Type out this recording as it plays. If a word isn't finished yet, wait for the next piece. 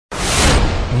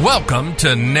Welcome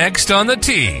to Next on the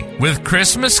Tee with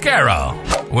Chris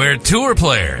Mascaro, where tour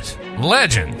players,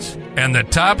 legends, and the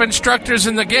top instructors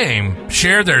in the game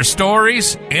share their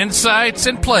stories, insights,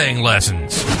 and playing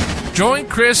lessons. Join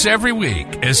Chris every week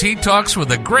as he talks with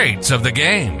the greats of the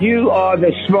game. You are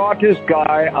the smartest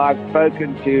guy I've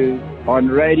spoken to on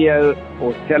radio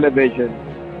or television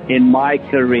in my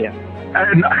career.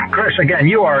 And Chris, again,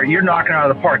 you're knocking out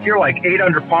of the park. You're like 8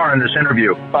 under par in this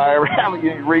interview. If I ever have any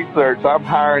research, I'm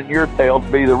hiring your tail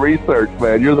to be the research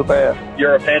man. You're the best.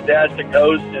 You're a fantastic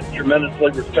host and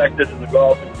tremendously respected in the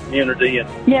golf community.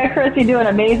 Yeah, Chris, you do an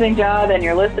amazing job, and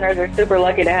your listeners are super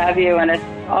lucky to have you, and it's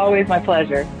always my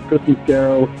pleasure. Chris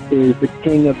Mascaro is the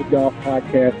king of the golf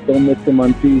podcast. Don't miss him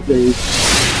on Tuesdays.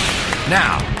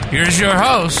 Now, here's your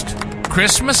host,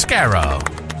 Chris Mascaro.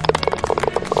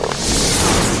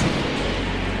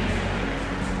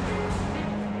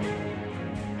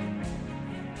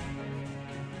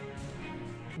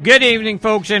 Good evening,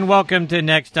 folks, and welcome to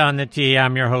Next on the Tee.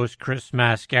 I'm your host, Chris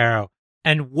Mascaro.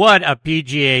 And what a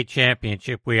PGA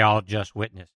Championship we all just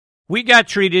witnessed. We got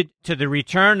treated to the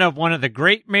return of one of the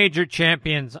great major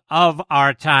champions of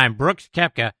our time. Brooks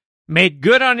Koepka made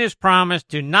good on his promise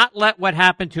to not let what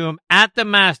happened to him at the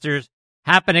Masters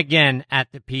happen again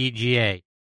at the PGA.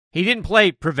 He didn't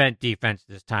play prevent defense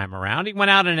this time around. He went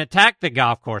out and attacked the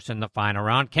golf course in the final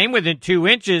round, came within 2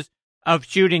 inches of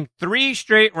shooting 3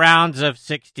 straight rounds of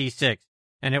 66.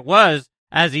 And it was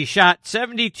as he shot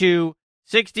 72,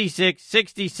 66,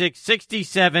 66,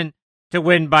 67 to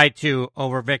win by 2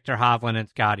 over Victor Hovland and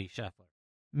Scottie Scheffler.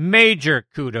 Major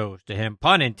kudos to him,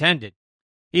 pun intended.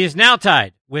 He is now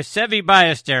tied with Seve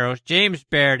Ballesteros, James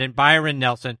Baird, and Byron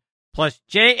Nelson, plus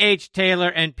J.H. Taylor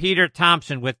and Peter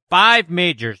Thompson with 5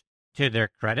 majors to their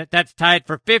credit. That's tied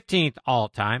for 15th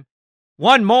all-time.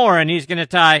 One more, and he's going to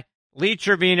tie Lee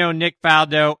Trevino, Nick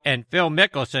Faldo, and Phil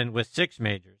Mickelson with 6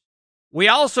 majors. We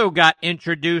also got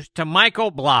introduced to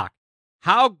Michael Block.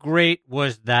 How great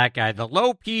was that guy? The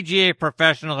low PGA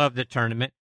professional of the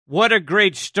tournament. What a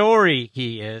great story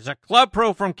he is. A club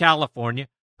pro from California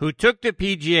who took the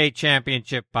PGA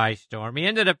Championship by storm. He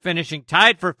ended up finishing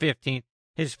tied for 15th.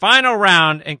 His final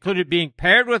round included being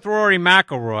paired with Rory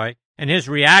McIlroy, and his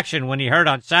reaction when he heard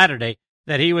on Saturday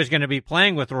that he was going to be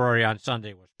playing with Rory on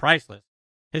Sunday was priceless.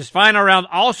 His final round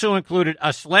also included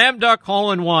a slam dunk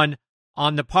hole-in-one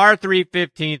on the par 3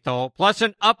 15th hole, plus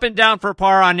an up and down for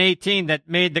par on 18 that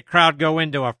made the crowd go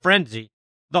into a frenzy.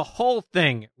 The whole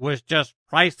thing was just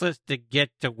priceless to get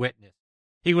to witness.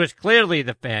 He was clearly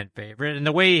the fan favorite, and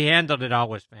the way he handled it all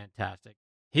was fantastic.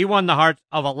 He won the hearts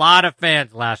of a lot of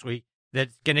fans last week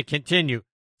that's going to continue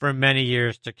for many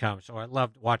years to come. So I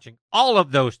loved watching all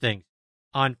of those things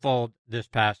unfold this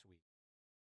past week.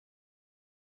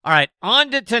 All right,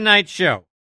 on to tonight's show.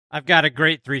 I've got a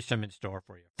great threesome in store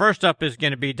for you. First up is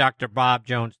going to be Dr. Bob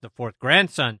Jones, the 4th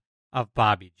grandson of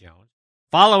Bobby Jones.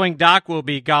 Following Doc will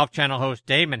be Golf Channel host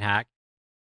Damon Hack.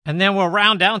 And then we'll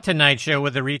round out tonight's show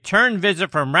with a return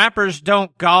visit from Rappers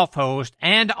Don't Golf host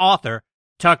and author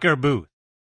Tucker Booth.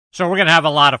 So we're going to have a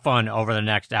lot of fun over the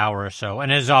next hour or so.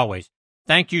 And as always,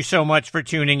 thank you so much for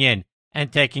tuning in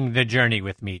and taking the journey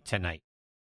with me tonight.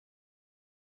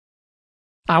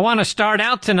 I want to start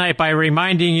out tonight by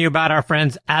reminding you about our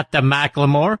friends at the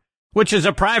Macklemore, which is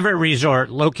a private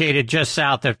resort located just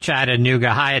south of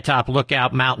Chattanooga, high atop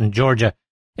Lookout Mountain, Georgia.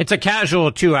 It's a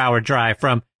casual 2-hour drive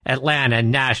from Atlanta,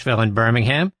 Nashville, and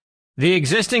Birmingham. The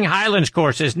existing Highlands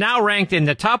course is now ranked in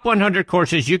the top 100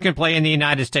 courses you can play in the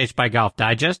United States by Golf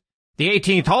Digest. The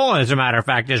 18th hole, as a matter of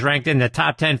fact, is ranked in the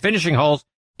top 10 finishing holes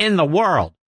in the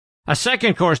world. A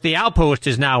second course, the Outpost,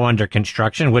 is now under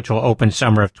construction, which will open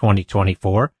summer of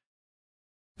 2024.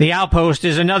 The Outpost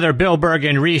is another Bill Berg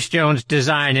and Reese Jones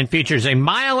design and features a 1.5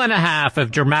 miles of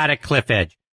dramatic cliff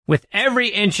edge, with every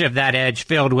inch of that edge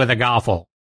filled with a golf hole.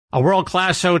 A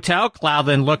world-class hotel,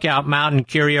 Cloudland Lookout Mountain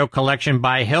Curio Collection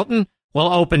by Hilton,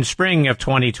 will open spring of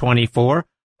 2024.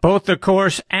 Both the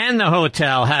course and the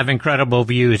hotel have incredible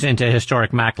views into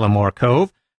historic Macklemore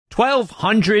Cove,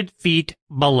 1,200 feet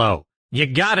below. You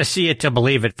gotta see it to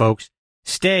believe it, folks.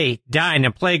 Stay, dine,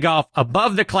 and play golf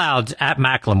above the clouds at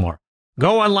Macklemore.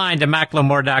 Go online to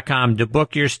Macklemore.com to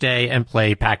book your stay and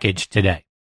play package today.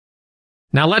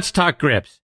 Now let's talk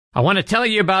grips. I want to tell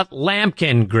you about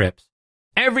Lambkin grips.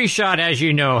 Every shot, as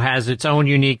you know, has its own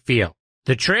unique feel.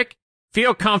 The trick?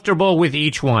 Feel comfortable with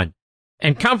each one.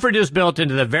 And comfort is built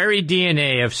into the very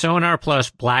DNA of Sonar Plus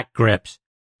Black grips.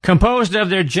 Composed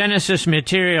of their Genesis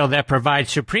material that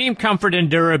provides supreme comfort and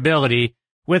durability,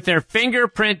 with their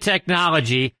fingerprint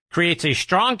technology, creates a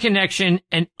strong connection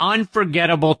and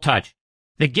unforgettable touch.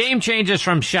 The game changes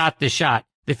from shot to shot.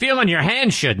 The feel in your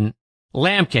hand shouldn't.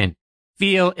 Lambkin.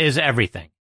 feel is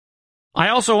everything. I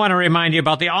also want to remind you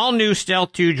about the all-new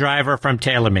Stealth 2 driver from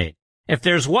TaylorMade. If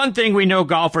there's one thing we know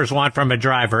golfers want from a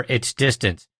driver, it's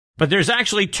distance. But there's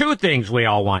actually two things we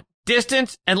all want: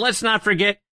 distance, and let's not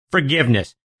forget,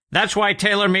 forgiveness. That's why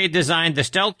TaylorMade designed the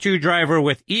Stealth 2 driver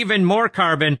with even more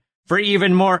carbon for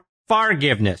even more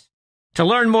forgiveness. To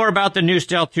learn more about the new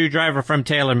Stealth 2 driver from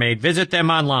TaylorMade, visit them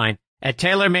online at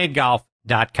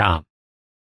TaylorMadeGolf.com.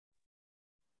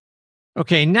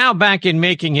 Okay, now back in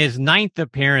making his 9th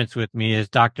appearance with me is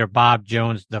Dr. Bob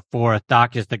Jones IV.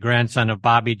 Doc is the grandson of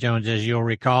Bobby Jones, as you'll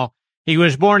recall. He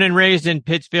was born and raised in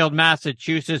Pittsfield,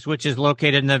 Massachusetts, which is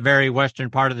located in the very western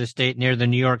part of the state near the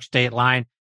New York state line.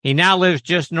 He now lives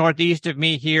just northeast of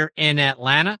me here in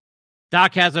Atlanta.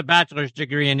 Doc has a bachelor's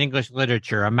degree in English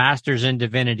literature, a master's in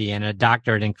divinity, and a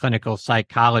doctorate in clinical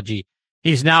psychology.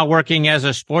 He's now working as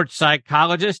a sports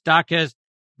psychologist. Doc has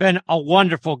been a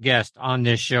wonderful guest on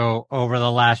this show over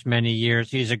the last many years.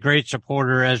 He's a great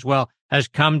supporter as well, has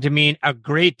come to mean a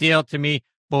great deal to me,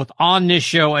 both on this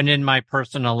show and in my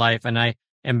personal life. And I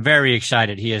am very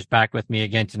excited he is back with me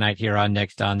again tonight here on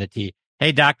Next on the Tee.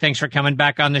 Hey, Doc, thanks for coming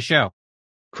back on the show.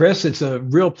 Chris, it's a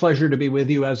real pleasure to be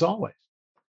with you as always.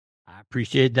 I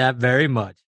appreciate that very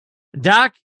much.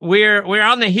 Doc, we're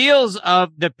on the heels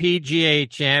of the PGA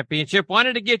Championship.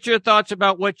 Wanted to get your thoughts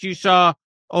about what you saw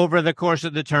over the course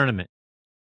of the tournament.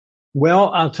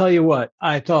 Well, I'll tell you what,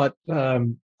 I thought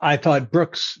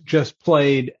Brooks just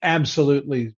played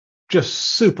absolutely just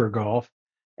super golf.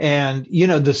 And, you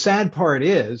know, the sad part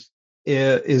is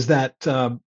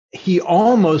that he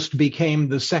almost became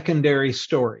the secondary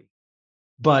story.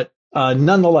 But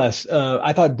nonetheless,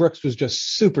 I thought Brooks was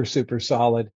just super, super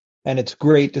solid. And it's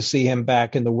great to see him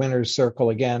back in the winner's circle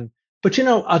again. But, you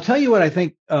know, I'll tell you what I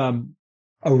think a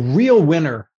real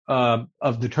winner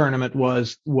of the tournament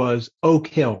was Oak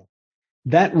Hill.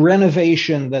 That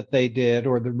renovation that they did,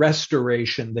 or the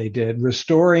restoration they did,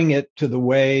 restoring it to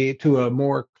a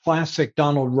more classic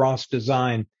Donald Ross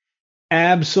design,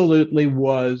 absolutely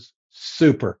was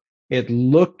super. It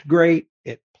looked great.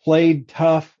 It played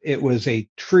tough. It was a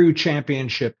true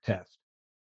championship test.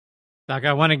 Doc,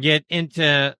 I want to get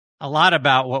into a lot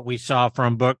about what we saw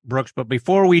from Brooks, but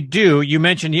before we do, you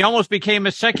mentioned he almost became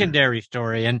a secondary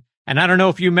story, and I don't know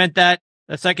if you meant that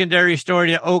a secondary story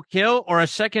to Oak Hill or a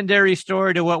secondary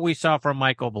story to what we saw from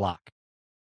Michael Block.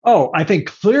 Oh, I think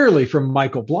clearly from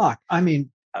Michael Block. I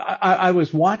mean, I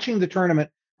was watching the tournament.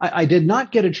 I did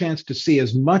not get a chance to see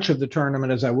as much of the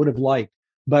tournament as I would have liked,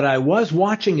 but I was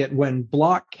watching it when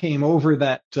Block came over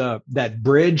that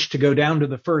bridge to go down to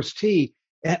the first tee.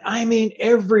 And I mean,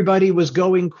 everybody was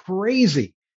going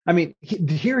crazy. I mean,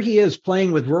 here he is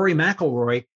playing with Rory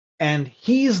McIlroy, and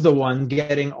he's the one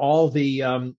getting all the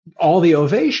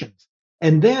ovations.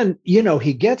 And then, you know,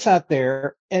 he gets out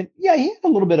there, and yeah, he had a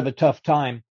little bit of a tough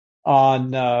time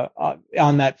on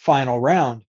that final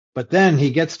round. But then he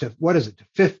gets to, to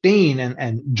 15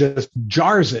 and just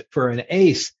jars it for an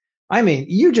ace. I mean,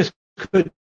 you just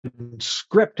couldn't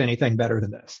script anything better than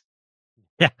this.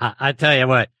 Yeah, I tell you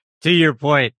what, to your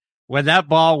point, when that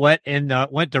ball went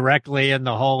directly in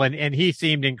the hole, and he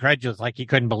seemed incredulous, like he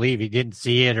couldn't believe he didn't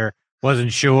see it or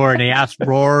wasn't sure. And he asked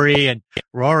Rory, and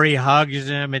Rory hugs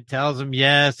him and tells him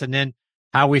yes. And then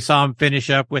how we saw him finish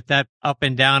up with that up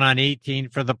and down on 18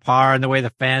 for the par, and the way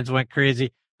the fans went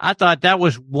crazy. I thought that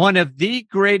was one of the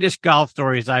greatest golf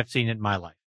stories I've seen in my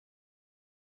life.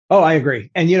 Oh, I agree.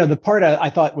 And, you know, the part I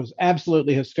thought was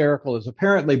absolutely hysterical is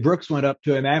apparently Brooks went up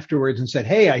to him afterwards and said,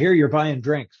 "Hey, I hear you're buying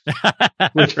drinks."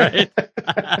 Right.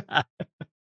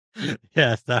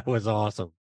 Yes, that was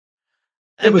awesome.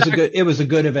 It was a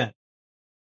good event.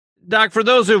 Doc, for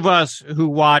those of us who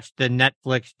watched the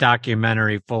Netflix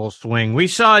documentary Full Swing, we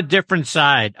saw a different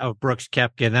side of Brooks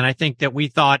Koepka than I think that we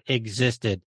thought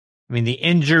existed. I mean, the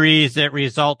injuries that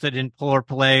resulted in poor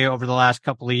play over the last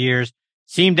couple of years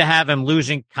seemed to have him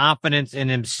losing confidence in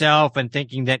himself and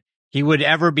thinking that he would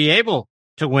ever be able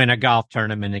to win a golf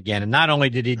tournament again. And not only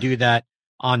did he do that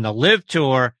on the LIV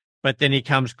Tour, but then he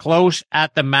comes close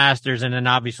at the Masters and then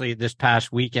obviously this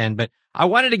past weekend. But I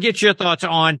wanted to get your thoughts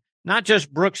on not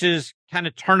just Brooks's kind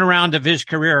of turnaround of his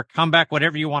career, or comeback,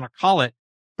 whatever you want to call it,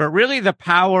 but really the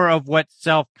power of what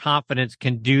self-confidence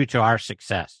can do to our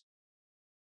success.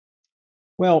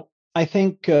 Well, I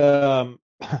think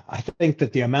that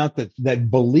the amount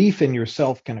that belief in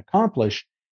yourself can accomplish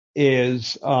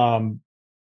is, I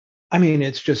mean,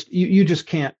 it's just, you just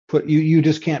can't put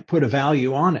a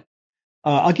value on it.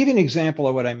 I'll give you an example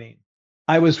of what I mean.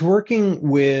 I was working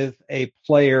with a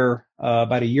player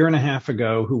about a year and a half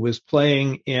ago who was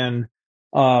playing in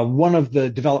one of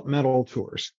the developmental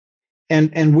tours,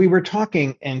 and we were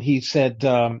talking, and he said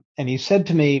to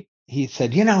me, he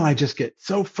said, I just get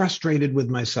so frustrated with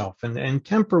myself. And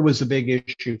temper was a big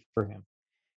issue for him.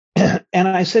 And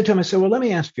I said to him, well, let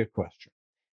me ask you a question.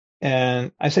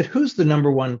 And I said, who's the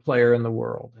number one player in the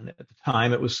world? And at the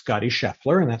time, it was Scotty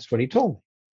Scheffler, and that's what he told me.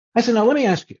 I said, now let me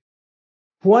ask you,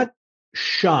 what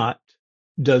shot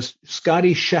does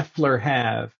Scotty Scheffler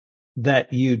have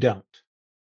that you don't?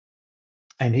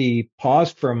 And he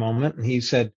paused for a moment, and he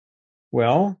said,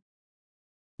 well,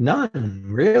 none,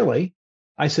 really.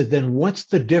 I said, then what's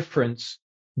the difference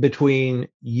between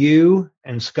you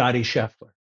and Scotty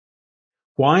Scheffler?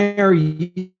 Why are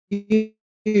you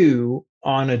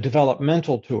on a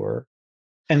developmental tour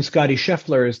and Scotty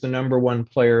Scheffler is the number one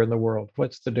player in the world?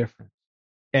 What's the difference?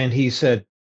 And he said,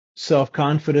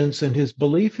 self-confidence and his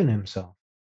belief in himself.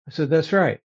 I said, that's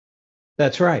right.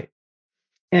 That's right.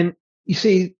 And you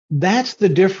see, that's the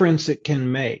difference it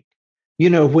can make.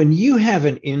 When you have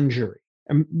an injury,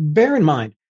 and bear in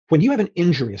mind, when you have an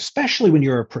injury, especially when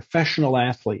you're a professional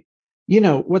athlete,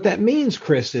 what that means,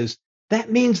 Chris, is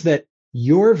that means that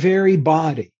your very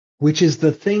body, which is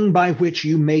the thing by which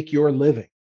you make your living,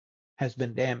 has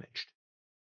been damaged.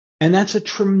 And that's a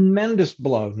tremendous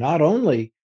blow, not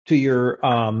only to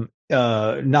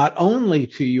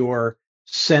your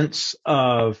sense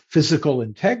of physical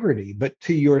integrity, but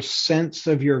to your sense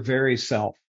of your very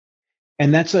self.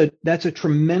 And that's a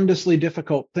tremendously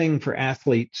difficult thing for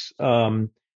athletes to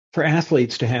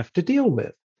have to deal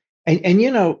with.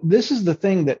 And this is the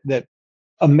thing that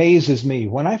amazes me.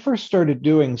 When I first started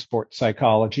doing sports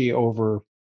psychology over,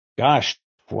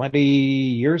 20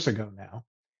 years ago now,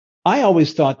 I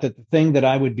always thought that the thing that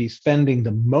I would be spending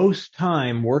the most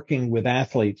time working with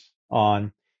athletes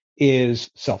on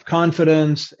is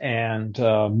self-confidence and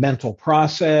mental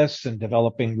process and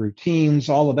developing routines,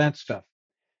 all of that stuff.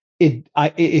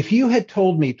 If you had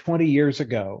told me 20 years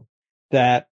ago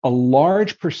that a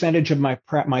large percentage of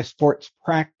my sports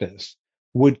practice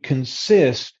would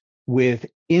consist with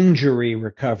injury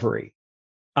recovery,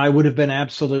 I would have been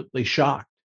absolutely shocked.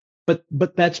 But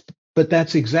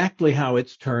that's exactly how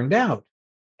it's turned out.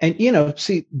 And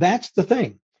see, that's the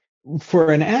thing.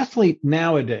 For an athlete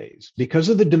nowadays, because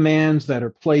of the demands that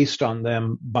are placed on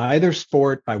them by their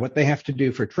sport, by what they have to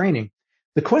do for training,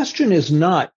 the question is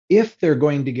not if they're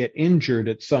going to get injured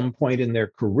at some point in their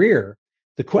career.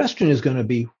 The question is going to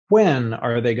be, when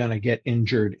are they going to get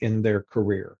injured in their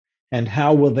career? And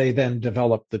how will they then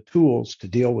develop the tools to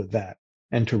deal with that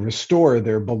and to restore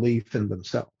their belief in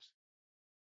themselves?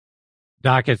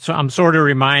 Doc, I'm sort of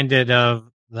reminded of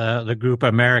the group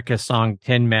America's song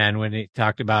Tin Man, when he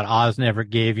talked about Oz never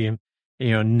gave him,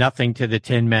 nothing to the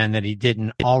Tin Man that he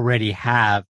didn't already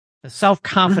have. The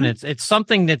self-confidence, mm-hmm. It's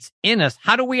something that's in us.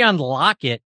 How do we unlock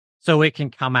it so it can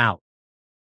come out?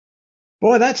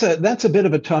 Boy, that's a bit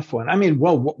of a tough one. I mean,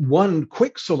 well, one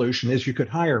quick solution is you could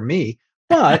hire me,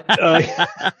 but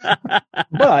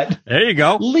there you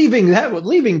go. Leaving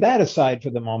that aside for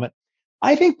the moment,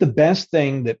 I think the best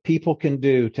thing that people can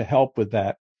do to help with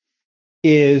that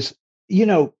is,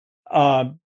 to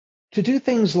do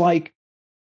things like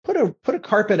put a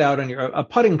carpet out on a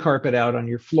putting carpet out on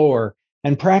your floor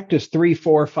and practice 3,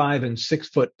 4, 5, and 6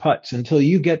 foot putts until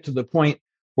you get to the point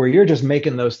where you're just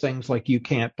making those things like you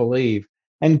can't believe.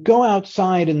 And go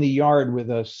outside in the yard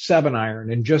with a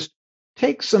 7-iron and just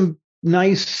take some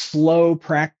nice slow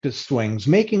practice swings,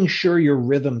 making sure your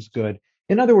rhythm's good.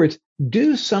 In other words,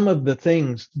 do some of the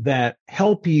things that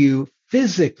help you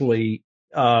physically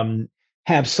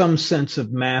have some sense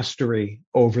of mastery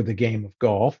over the game of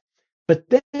golf. But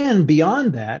then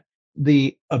beyond that,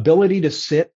 the ability to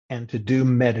sit and to do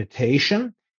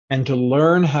meditation and to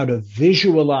learn how to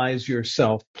visualize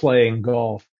yourself playing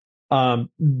golf.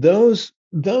 Those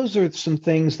are some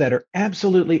things that are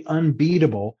absolutely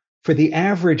unbeatable for the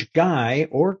average guy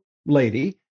or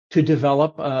lady to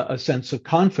develop a sense of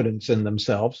confidence in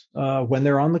themselves when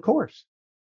they're on the course.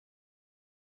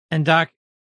 And Doc,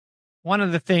 one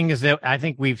of the things that I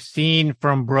think we've seen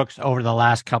from Brooks over the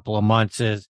last couple of months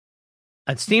is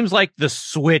it seems like the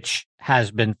switch has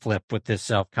been flipped with this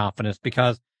self-confidence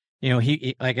because,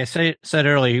 he like I said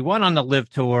earlier, he won on the LIV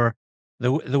Tour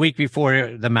the week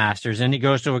before the Masters, and he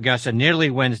goes to Augusta,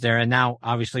 nearly wins there, and now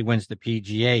obviously wins the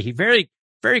PGA. He very,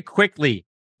 very quickly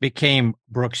became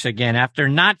Brooks again after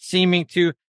not seeming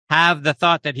to have the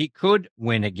thought that he could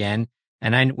win again.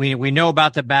 And we know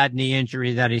about the bad knee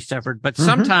injury that he suffered, but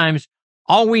sometimes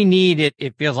all we need,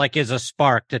 it feels like, is a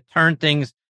spark to turn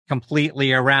things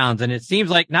completely around. And it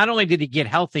seems like not only did he get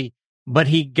healthy, but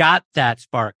he got that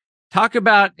spark. Talk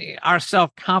about our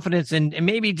self-confidence, and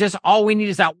maybe just all we need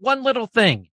is that one little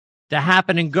thing to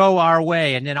happen and go our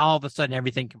way, and then all of a sudden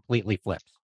everything completely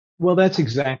flips. Well, that's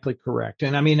exactly correct.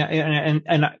 And I mean,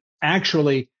 and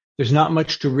actually, there's not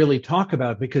much to really talk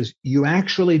about because you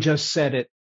actually just said it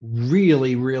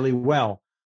really, really well.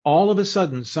 All of a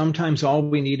sudden, sometimes all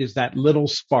we need is that little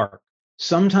spark.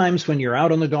 Sometimes when you're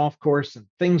out on the golf course and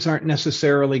things aren't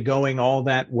necessarily going all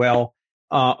that well,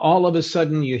 all of a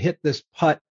sudden you hit this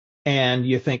putt and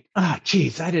you think,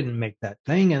 geez, I didn't make that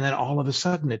thing. And then all of a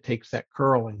sudden it takes that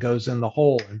curl and goes in the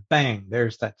hole and bang,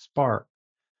 there's that spark.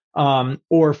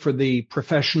 Or for the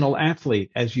professional athlete,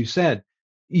 as you said,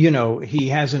 he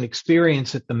has an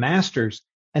experience at the Masters,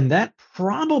 and that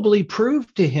probably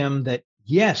proved to him that,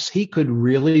 yes, he could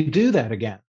really do that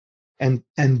again. And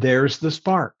there's the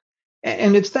spark.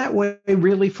 And it's that way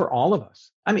really for all of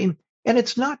us. I mean, and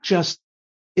it's not just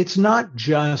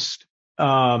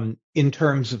in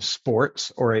terms of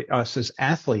sports or us as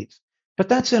athletes, but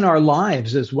that's in our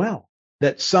lives as well.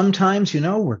 That sometimes,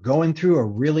 we're going through a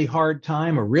really hard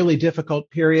time, a really difficult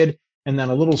period, and then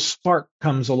a little spark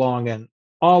comes along and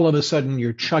all of a sudden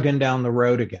you're chugging down the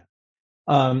road again.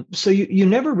 So you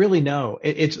never really know.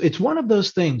 It's one of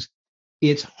those things.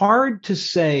 It's hard to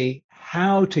say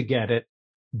how to get it,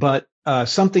 but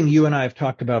something you and I have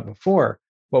talked about before,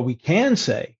 what we can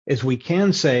say is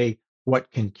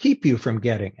what can keep you from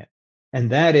getting it.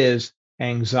 And that is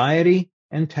anxiety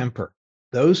and temper.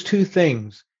 Those two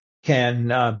things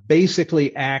can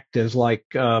basically act as like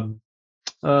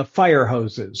fire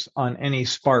hoses on any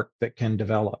spark that can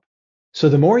develop. So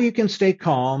the more you can stay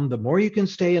calm, the more you can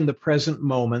stay in the present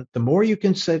moment, the more you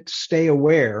can stay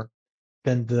aware,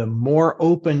 then the more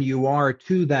open you are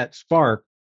to that spark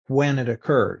when it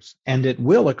occurs. And it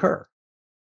will occur.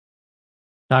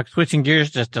 Doc, switching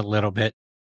gears just a little bit.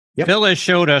 Yep. Phil has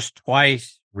showed us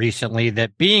twice recently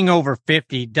that being over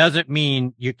 50 doesn't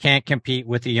mean you can't compete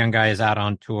with the young guys out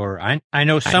on tour. I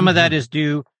know some of that is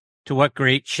due to what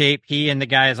great shape he and the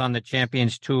guys on the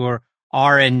Champions Tour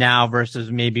are in now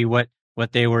versus maybe what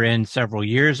they were in several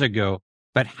years ago.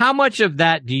 But how much of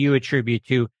that do you attribute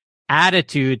to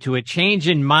attitude, to a change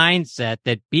in mindset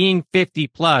that being 50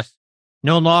 plus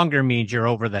no longer means you're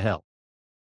over the hill?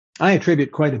 I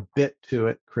attribute quite a bit to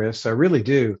it, Chris. I really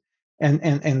do.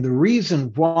 And the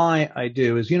reason why I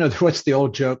do is, what's the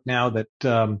old joke now that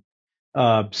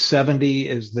 70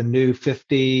 is the new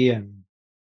 50 and,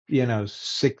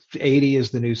 80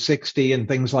 is the new 60 and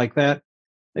things like that.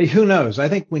 Who knows? I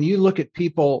think when you look at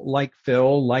people like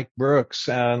Phil, like Brooks,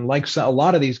 and like a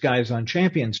lot of these guys on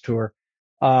Champions Tour,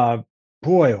 boy,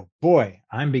 oh boy,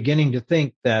 I'm beginning to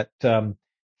think that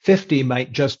 50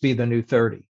 might just be the new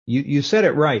 30. You said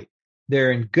it right.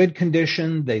 They're in good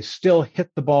condition. They still hit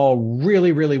the ball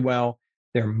really, really well.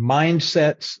 Their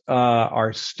mindsets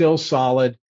are still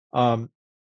solid. And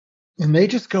they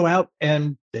just go out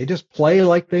and they just play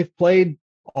like they've played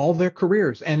all their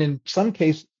careers. And in some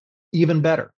cases, even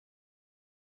better.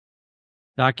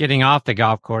 Not getting off the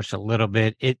golf course a little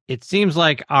bit. It seems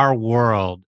like our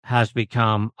world has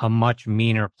become a much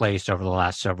meaner place over the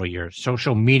last several years.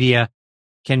 Social media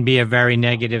can be a very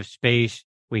negative space.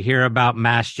 We hear about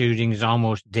mass shootings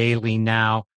almost daily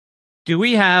now. Do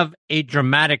we have a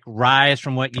dramatic rise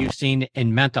from what you've seen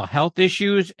in mental health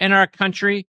issues in our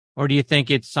country, or do you think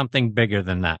it's something bigger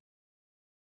than that?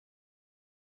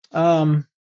 Well,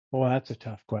 that's a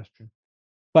tough question.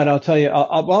 But I'll tell you,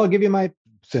 I'll give you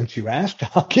since you asked,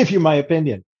 I'll give you my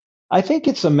opinion. I think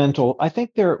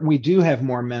we do have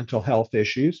more mental health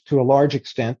issues to a large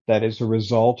extent. That is a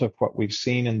result of what we've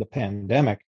seen in the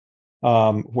pandemic,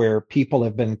 where people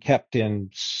have been kept in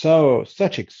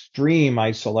such extreme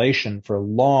isolation for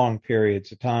long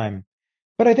periods of time.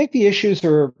 But I think the issues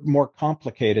are more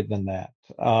complicated than that.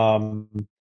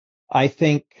 I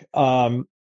think,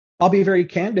 I'll be very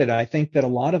candid. I think that a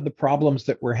lot of the problems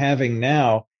that we're having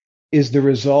now is the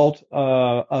result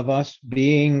of us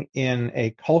being in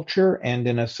a culture and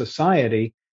in a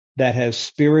society that has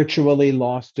spiritually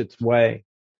lost its way.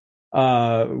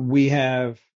 We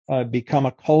have become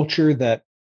a culture that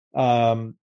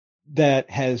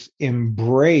has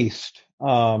embraced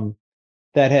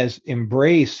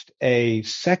a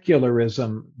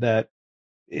secularism that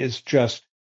is just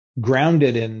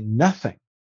grounded in nothing.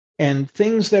 And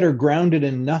things that are grounded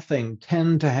in nothing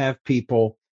tend to have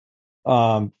people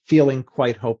feeling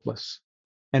quite hopeless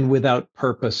and without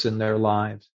purpose in their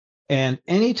lives. And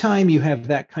anytime you have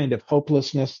that kind of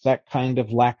hopelessness, that kind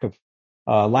of lack of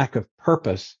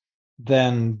purpose,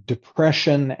 then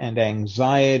depression and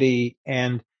anxiety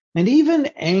and even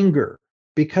anger,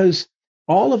 because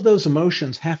all of those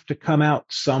emotions have to come out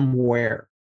somewhere.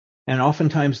 And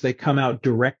oftentimes they come out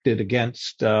directed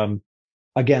against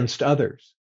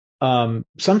others.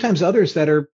 Sometimes others that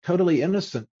are totally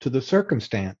innocent to the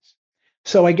circumstance.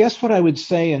 So I guess what I would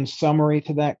say in summary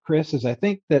to that, Chris, is I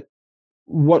think that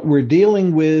what we're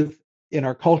dealing with in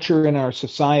our culture, in our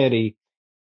society,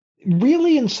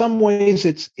 really in some ways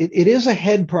it is a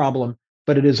head problem,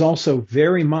 but it is also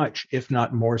very much, if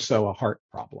not more so, a heart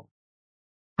problem.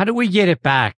 How do we get it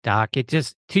back, Doc? It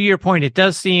just, to your point, it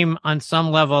does seem on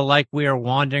some level like we are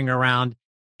wandering around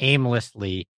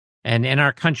aimlessly. And in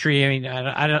our country, I mean,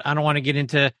 I don't want to get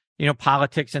into,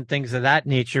 politics and things of that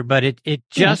nature, but it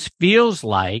just feels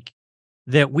like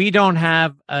that we don't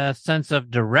have a sense of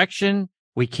direction.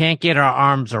 We can't get our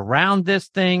arms around this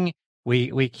thing.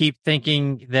 We keep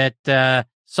thinking that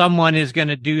someone is going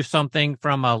to do something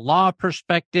from a law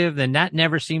perspective, and that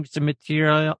never seems to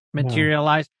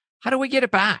materialize. How do we get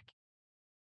it back?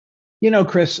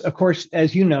 Chris, of course,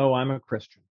 as you know, I'm a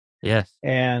Christian. Yes.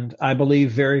 And I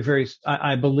believe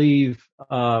I believe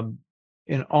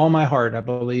in all my heart, I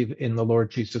believe in the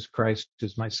Lord Jesus Christ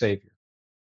as my Savior.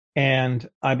 And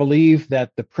I believe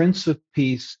that the Prince of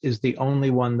Peace is the only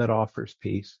one that offers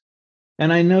peace.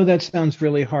 And I know that sounds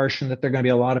really harsh and that there are going to be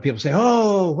a lot of people say,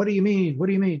 oh, what do you mean? What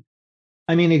do you mean?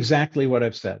 I mean exactly what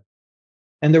I've said.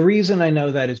 And the reason I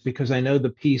know that is because I know the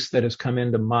peace that has come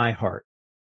into my heart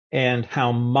and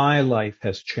how my life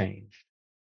has changed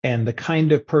and the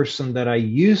kind of person that I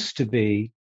used to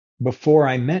be before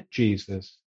I met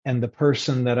Jesus and the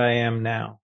person that I am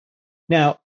now.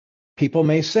 Now, people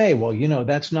may say, well,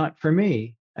 that's not for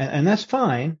me. And that's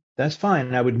fine. That's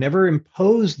fine. I would never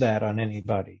impose that on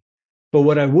anybody. But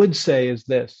what I would say is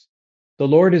this: the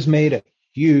Lord has made a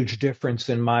huge difference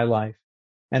in my life.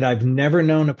 And I've never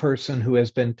known a person who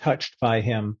has been touched by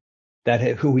him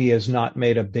who he has not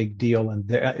made a big deal and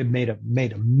made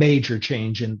a major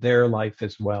change in their life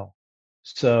as well.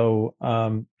 So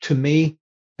to me,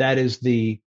 that is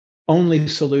the only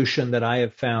solution that I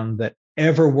have found that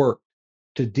ever worked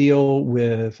to deal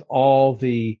with all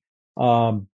the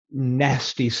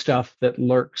nasty stuff that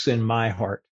lurks in my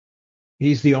heart.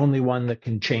 He's the only one that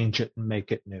can change it and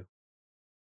make it new.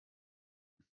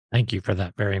 Thank you for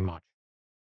that very much.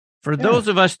 For those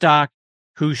of us, Doc,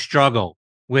 who struggle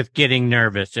with getting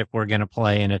nervous if we're going to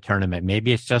play in a tournament,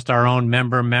 maybe it's just our own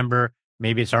member,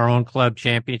 maybe it's our own club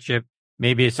championship,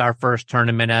 maybe it's our first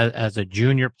tournament as a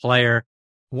junior player.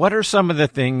 What are some of the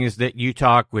things that you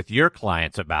talk with your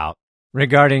clients about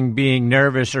regarding being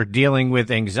nervous or dealing with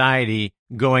anxiety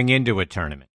going into a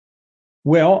tournament?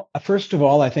 Well, first of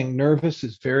all, I think nervous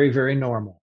is very, very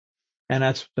normal. And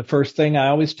that's the first thing I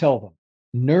always tell them.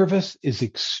 Nervous is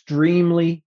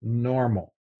extremely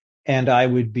normal. And I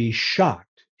would be shocked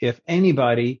if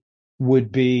anybody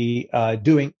would be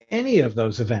doing any of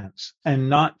those events and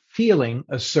not feeling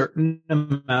a certain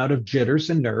amount of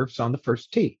jitters and nerves on the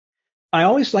first tee. I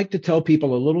always like to tell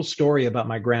people a little story about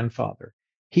my grandfather.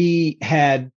 He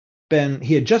had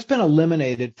just been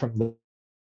eliminated from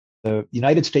the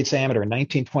United States Amateur in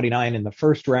 1929 in the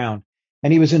first round.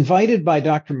 And he was invited by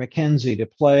Dr. McKenzie to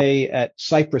play at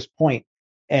Cypress Point.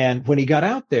 And when he got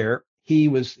out there,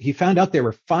 he found out there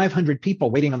were 500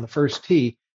 people waiting on the first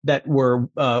tee that were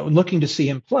looking to see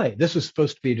him play. This was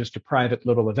supposed to be just a private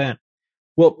little event.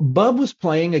 Well, Bub was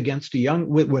playing with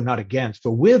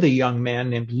a young man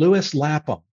named Lewis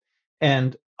Lapham.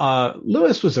 And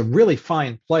Lewis was a really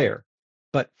fine player.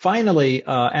 But finally,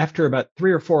 after about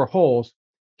 3 or 4 holes,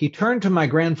 he turned to my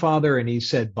grandfather and he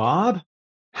said, Bob,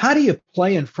 how do you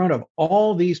play in front of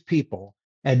all these people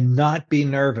and not be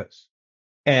nervous?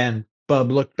 And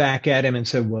Bub looked back at him and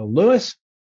said, well, Lewis,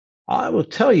 I will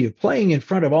tell you, playing in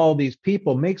front of all these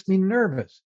people makes me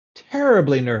nervous,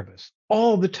 terribly nervous,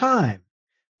 all the time.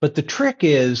 But the trick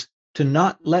is to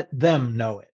not let them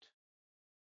know it.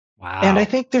 Wow. And I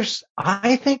think there's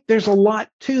a lot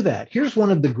to that. Here's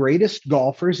one of the greatest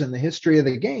golfers in the history of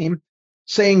the game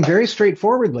saying very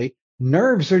straightforwardly,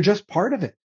 nerves are just part of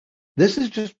it. This is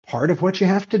just part of what you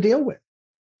have to deal with.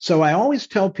 So I always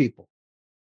tell people,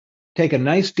 take a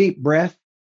nice deep breath,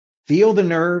 feel the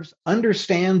nerves,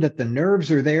 understand that the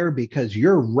nerves are there because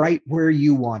you're right where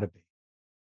you want to be.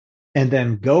 And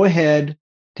then go ahead,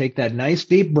 take that nice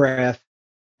deep breath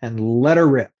and let her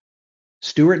rip.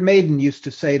 Stuart Maiden used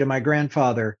to say to my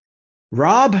grandfather,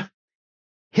 Rob,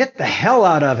 hit the hell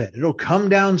out of it. It'll come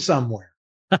down somewhere.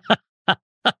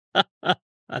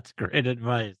 That's great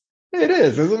advice. It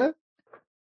is, isn't it?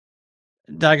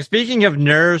 Doug, speaking of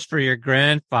nerves for your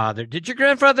grandfather, did your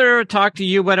grandfather ever talk to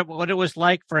you what it was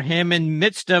like for him in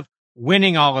midst of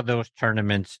winning all of those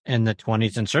tournaments in the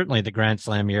 20s and certainly the Grand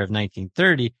Slam year of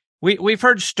 1930? We've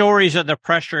heard stories of the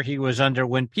pressure he was under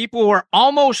when people were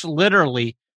almost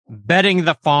literally betting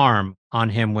the farm on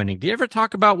him winning. Do you ever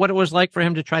talk about what it was like for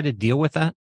him to try to deal with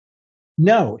that?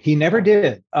 No, he never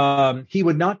did. He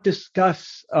would not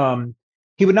discuss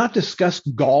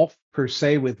golf per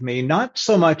se with me. Not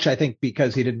so much, I think,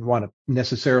 because he didn't want to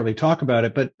necessarily talk about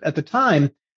it, but at the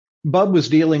time, Bub was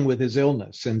dealing with his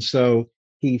illness. And so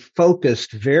he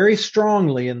focused very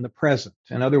strongly in the present.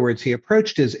 In other words, he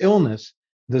approached his illness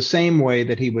the same way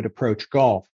that he would approach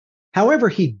golf. However,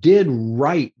 he did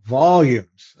write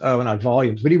volumes, not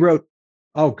volumes, but he wrote,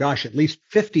 at least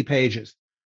 50 pages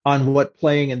on what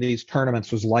playing in these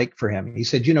tournaments was like for him. He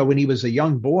said, when he was a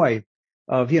young boy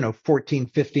of, 14,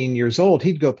 15 years old,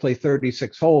 he'd go play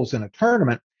 36 holes in a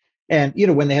tournament. And,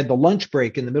 when they had the lunch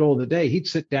break in the middle of the day, he'd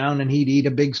sit down and he'd eat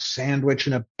a big sandwich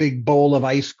and a big bowl of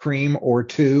ice cream or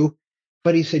two.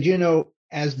 But he said,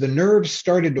 as the nerves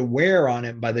started to wear on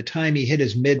him by the time he hit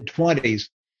his mid-20s,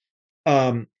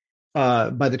 all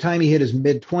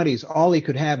he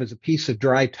could have is a piece of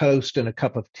dry toast and a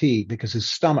cup of tea because his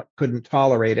stomach couldn't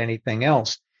tolerate anything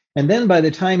else. And then by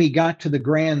the time he got to the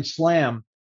Grand Slam,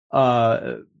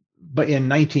 but in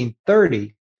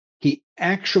 1930, he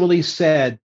actually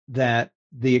said that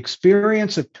the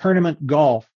experience of tournament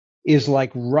golf is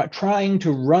like trying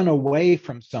to run away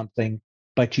from something,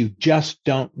 but you just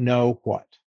don't know what.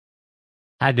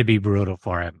 Had to be brutal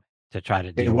for him to try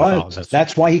to deal with all this.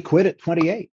 That's why he quit at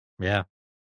 28. Yeah.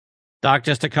 Doc,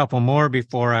 just a couple more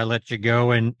before I let you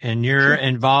go. And you're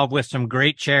involved with some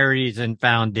great charities and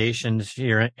foundations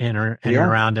here in and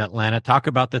around Atlanta. Talk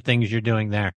about the things you're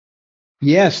doing there.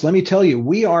 Yes, let me tell you,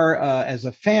 we are, as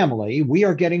a family, we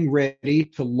are getting ready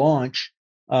to launch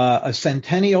a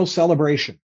centennial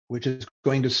celebration, which is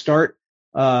going to start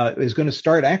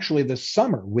actually this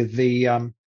summer with the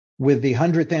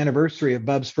 100th anniversary of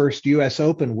Bub's first U.S.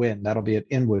 Open win. That'll be at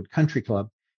Inwood Country Club.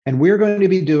 And we're going to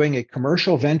be doing a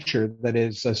commercial venture that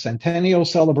is a centennial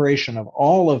celebration of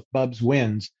all of Bub's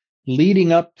wins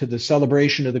leading up to the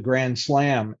celebration of the Grand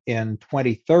Slam in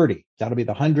 2030. That'll be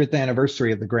the 100th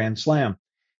anniversary of the Grand Slam.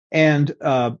 And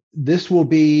this will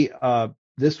be a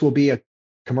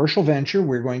commercial venture.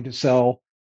 We're going to sell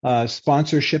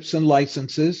sponsorships and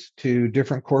licenses to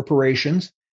different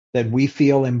corporations that we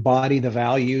feel embody the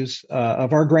values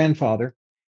of our grandfather.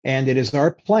 And it is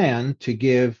our plan to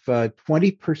give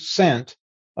 20%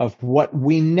 of what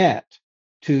we net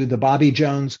to the Bobby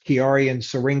Jones, Chiari, and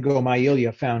Siringo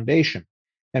Mailia Foundation.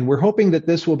 And we're hoping that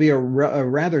this will be a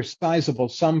rather sizable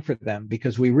sum for them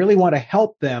because we really want to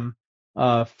help them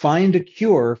find a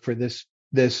cure for this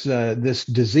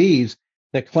disease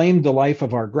that claimed the life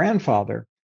of our grandfather,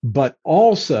 but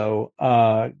also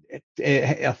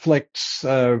it afflicts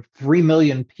 3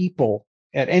 million people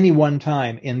at any one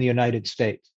time in the United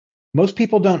States. Most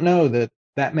people don't know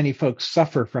that many folks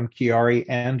suffer from Chiari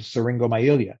and Siringo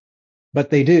Mailia, but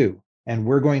they do, and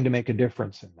we're going to make a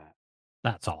difference in that.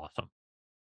 That's awesome.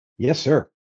 Yes, sir.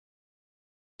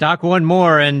 Doc, one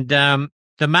more, and the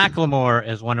Macklemore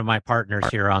is one of my partners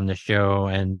here on the show,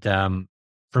 and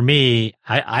for me,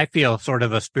 I feel sort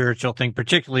of a spiritual thing,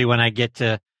 particularly when I get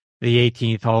to the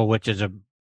 18th hole, which is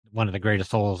one of the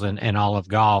greatest holes in all of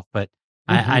golf. But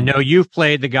I know you've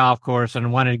played the golf course,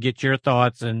 and wanted to get your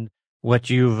thoughts and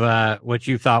what you've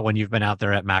thought when you've been out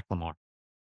there at Macklemore.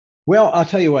 Well, I'll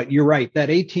tell you what, you're right. That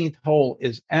 18th hole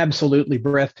is absolutely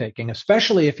breathtaking,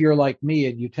 especially if you're like me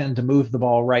and you tend to move the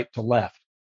ball right to left,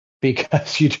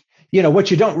 because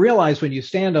what you don't realize when you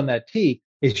stand on that tee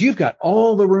is you've got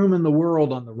all the room in the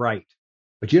world on the right,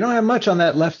 but you don't have much on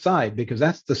that left side because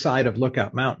that's the side of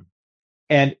Lookout Mountain.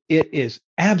 And it is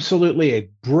absolutely a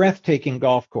breathtaking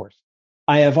golf course.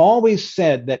 I have always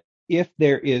said that if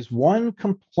there is one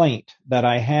complaint that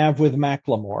I have with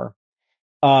Macklemore,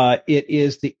 it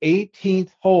is the 18th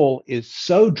hole is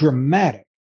so dramatic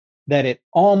that it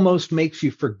almost makes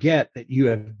you forget that you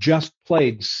have just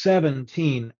played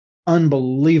 17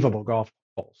 unbelievable golf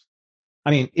holes.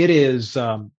 I mean, it's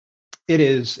a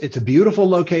beautiful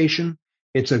location.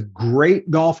 It's a great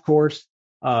golf course.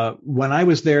 When I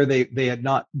was there, they had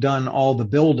not done all the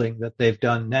building that they've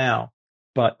done now,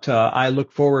 but I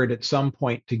look forward at some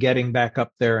point to getting back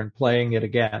up there and playing it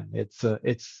again. It's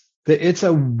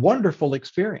a wonderful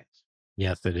experience.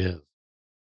 Yes, it is.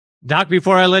 Doc,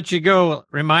 before I let you go,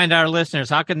 remind our listeners,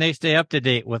 how can they stay up to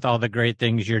date with all the great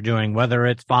things you're doing, whether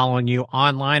it's following you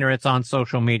online or it's on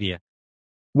social media?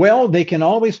 Well, they can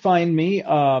always find me.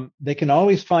 They can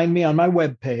always find me on my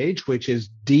webpage, which is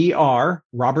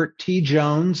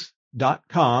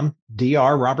drroberttjones.com,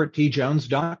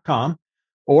 drroberttjones.com.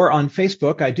 Or on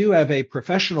Facebook, I do have a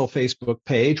professional Facebook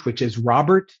page, which is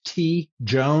Robert T.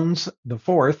 Jones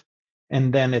IV,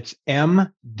 and then it's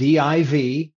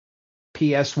MDIV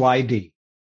PSYD,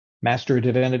 Master of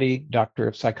Divinity, Doctor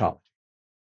of Psychology.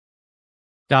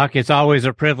 Doc, it's always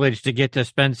a privilege to get to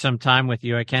spend some time with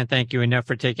you. I can't thank you enough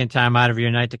for taking time out of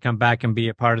your night to come back and be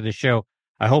a part of the show.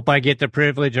 I hope I get the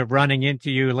privilege of running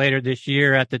into you later this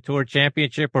year at the Tour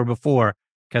Championship or before,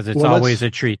 because it's always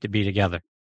a treat to be together.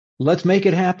 Let's make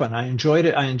it happen. I enjoyed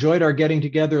it. I enjoyed our getting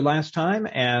together last time,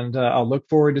 and I'll look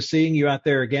forward to seeing you out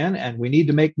there again. And we need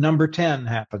to make number 10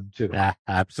 happen, too.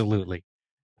 Absolutely.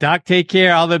 Doc, take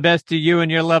care. All the best to you and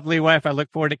your lovely wife. I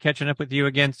look forward to catching up with you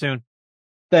again soon.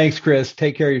 Thanks, Chris.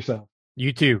 Take care of yourself.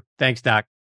 You too. Thanks, Doc.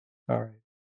 All right.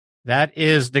 That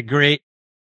is the great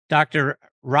Dr.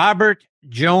 Robert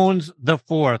Jones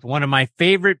IV, one of my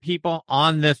favorite people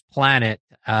on this planet.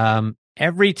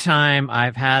 Every time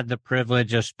I've had the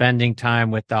privilege of spending time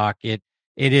with Doc, it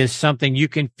is something you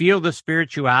can feel the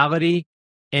spirituality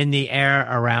in the air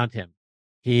around him.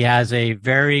 He has a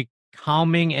very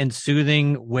calming and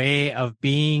soothing way of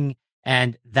being,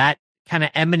 and that kind of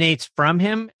emanates from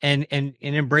him and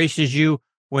embraces you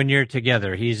when you're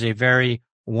together. He's a very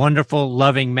wonderful,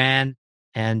 loving man,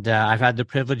 and I've had the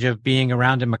privilege of being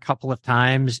around him a couple of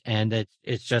times, and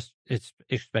it's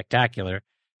spectacular.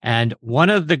 And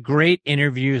one of the great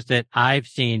interviews that I've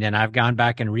seen, and I've gone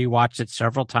back and rewatched it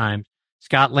several times.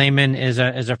 Scott Lehman is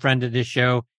a friend of this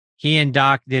show. He and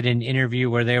Doc did an interview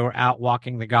where they were out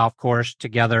walking the golf course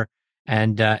together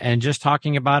and just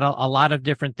talking about a lot of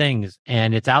different things.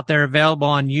 And it's out there available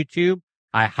on YouTube.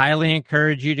 I highly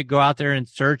encourage you to go out there and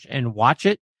search and watch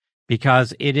it,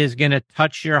 because it is going to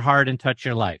touch your heart and touch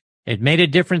your life. It made a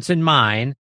difference in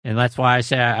mine, and that's why I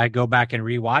say I go back and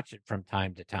rewatch it from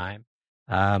time to time.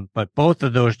 But both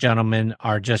of those gentlemen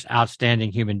are just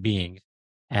outstanding human beings.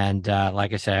 And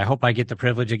like I say, I hope I get the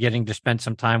privilege of getting to spend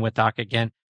some time with Doc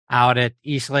again out at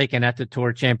Eastlake and at the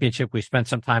Tour Championship. We spent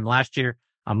some time last year.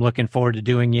 I'm looking forward to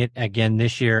doing it again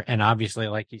this year. And obviously,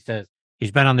 like he says,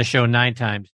 he's been on the show 9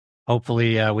 times.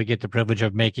 Hopefully, we get the privilege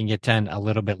of making it 10 a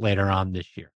little bit later on this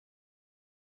year.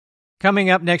 Coming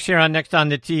up next year on Next on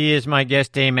the Tee is my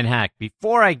guest, Damon Hack.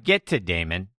 Before I get to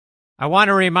Damon, I want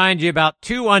to remind you about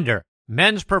 2 Under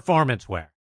men's performance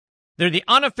wear. They're the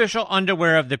unofficial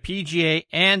underwear of the PGA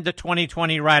and the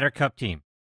 2020 Ryder Cup team.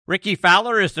 Ricky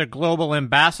Fowler is their global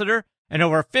ambassador, and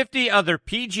over 50 other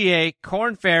PGA,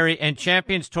 Korn Ferry, and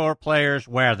Champions Tour players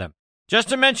wear them. Just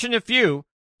to mention a few,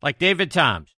 like David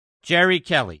Toms, Jerry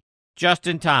Kelly,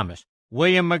 Justin Thomas,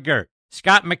 William McGirt,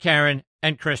 Scott McCarron,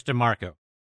 and Chris DeMarco.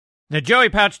 The Joey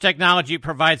Pouch technology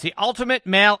provides the ultimate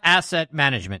male asset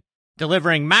management,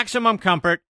 delivering maximum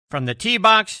comfort from the tee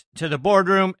box to the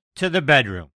boardroom to the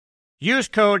bedroom. Use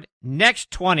code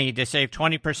NEXT20 to save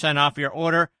 20% off your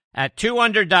order at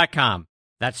 2under.com.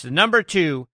 That's the number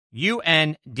 2,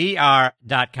 UNDR.com.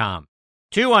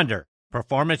 2 Under,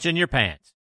 performance in your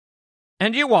pants.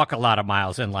 And you walk a lot of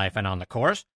miles in life and on the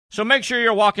course, so make sure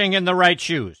you're walking in the right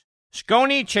shoes.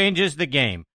 Skoni changes the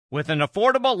game with an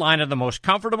affordable line of the most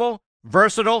comfortable,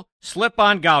 versatile,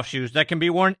 slip-on golf shoes that can be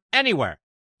worn anywhere.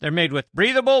 They're made with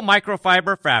breathable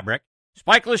microfiber fabric,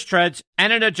 spikeless treads,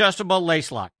 and an adjustable lace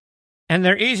lock. And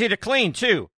they're easy to clean,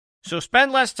 too. So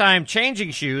spend less time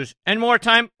changing shoes and more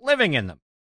time living in them.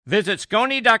 Visit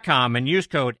Skoni.com and use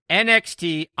code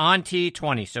NXT on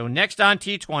T20. So next on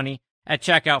T20 at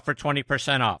checkout for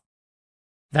 20% off.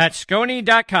 That's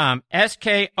Skoni.com,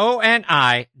 SKONI.com.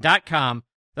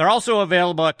 They're also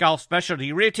available at golf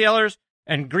specialty retailers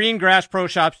and green grass pro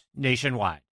shops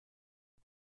nationwide.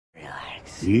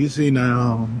 Relax. Easy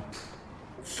now.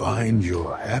 Find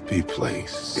your happy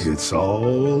place. It's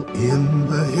all in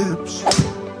the hips.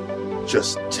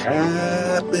 Just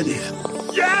tap it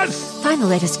in. Yes! Find the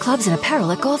latest clubs and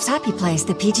apparel at Golf's Happy Place,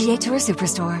 the PGA Tour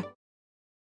Superstore.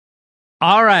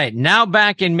 All right, now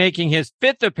back in making his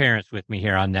 5th appearance with me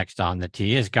here on Next on the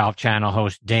Tee is Golf Channel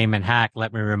host Damon Hack.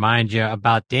 Let me remind you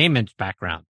about Damon's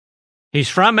background. He's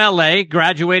from L.A.,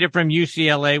 graduated from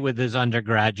UCLA with his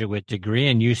undergraduate degree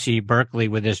and UC Berkeley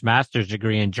with his master's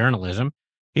degree in journalism.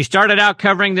 He started out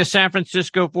covering the San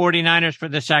Francisco 49ers for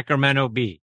the Sacramento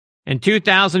Bee. In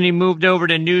 2000, he moved over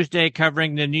to Newsday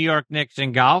covering the New York Knicks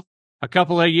and golf. A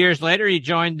couple of years later, he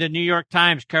joined the New York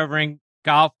Times covering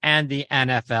golf and the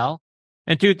NFL.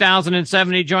 In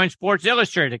 2007, he joined Sports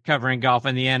Illustrated covering golf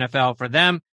and the NFL for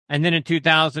them. And then in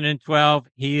 2012,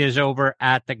 he is over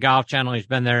at the Golf Channel. He's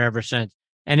been there ever since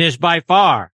and is by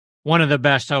far one of the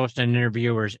best hosts and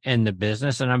interviewers in the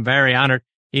business. And I'm very honored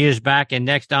he is back and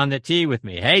Next on the Tee with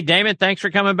me. Hey, Damon, thanks for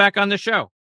coming back on the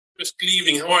show. Chris, good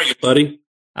evening. How are you, buddy?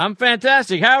 I'm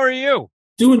fantastic. How are you?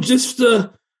 Doing just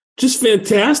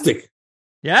fantastic.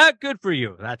 Yeah, good for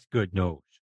you. That's good news.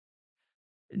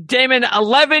 Damon,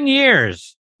 11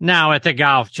 years now at the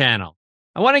Golf Channel.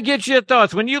 I want to get your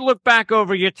thoughts. When you look back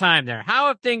over your time there, how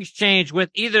have things changed with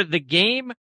either the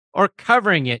game or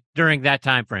covering it during that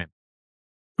time frame?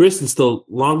 Chris, it's the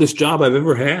longest job I've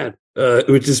ever had,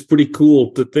 which is pretty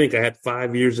cool to think. I had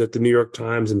 5 years at the New York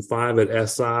Times and 5 at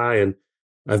SI, and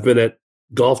I've been at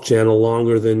Golf Channel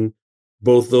longer than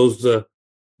both those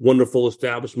wonderful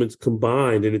establishments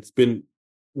combined. And it's been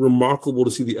remarkable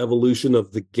to see the evolution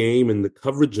of the game and the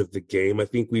coverage of the game. I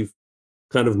think we've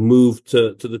kind of moved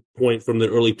to the point from the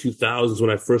early 2000s when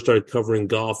I first started covering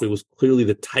golf. It was clearly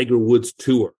the Tiger Woods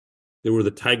tour. There were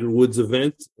the Tiger Woods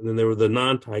events, and then there were the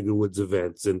non-Tiger Woods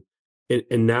events. And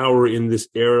now we're in this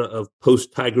era of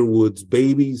post-Tiger Woods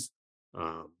babies,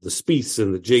 the Spieths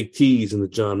and the JTs and the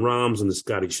John Rahms and the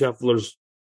Scotty Schefflers,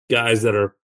 guys that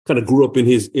are kind of grew up in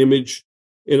his image.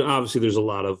 And obviously there's a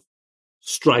lot of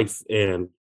strife and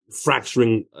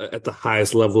fracturing at the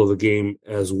highest level of the game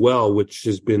as well, which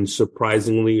has been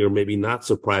surprisingly, or maybe not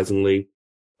surprisingly,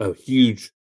 a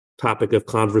huge topic of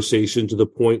conversation to the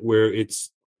point where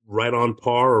it's right on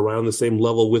par, around the same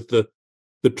level with the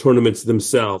tournaments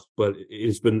themselves. But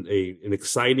it's been an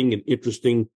exciting and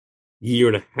interesting year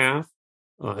and a half.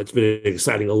 It's been an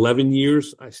exciting 11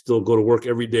 years. I still go to work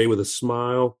every day with a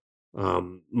smile.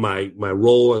 My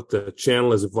role at the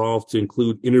channel has evolved to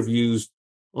include interviews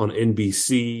on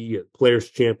NBC, Players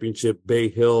Championship, Bay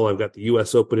Hill. I've got the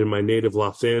U.S. Open in my native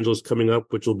Los Angeles coming up,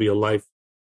 which will be a life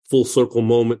full circle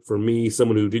moment for me.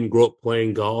 Someone who didn't grow up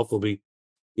playing golf will be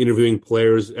interviewing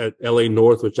players at LA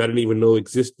North, which I didn't even know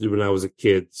existed when I was a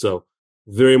kid. So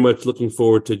very much looking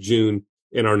forward to June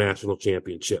in our national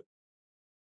championship.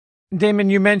 Damon,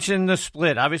 you mentioned the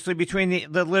split, obviously, between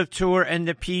the LIV Tour and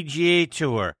the PGA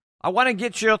Tour. I want to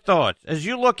get your thoughts. As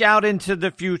you look out into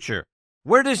the future,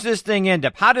 where does this thing end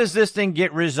up? How does this thing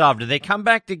get resolved? Do they come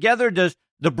back together? Does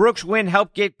the Brooks win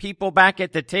help get people back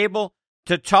at the table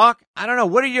to talk? I don't know.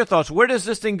 What are your thoughts? Where does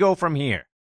this thing go from here?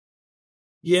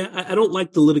 Yeah, I don't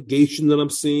like the litigation that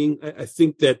I'm seeing. I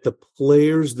think that the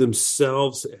players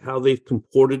themselves, how they've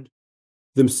comported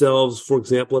themselves, for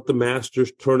example, at the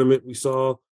Masters tournament, we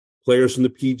saw players from the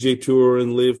PGA Tour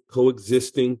and LIV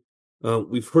coexisting.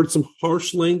 We've heard some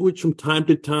harsh language from time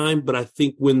to time, but I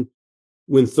think when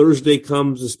Thursday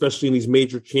comes, especially in these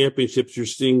major championships, you're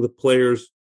seeing the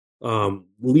players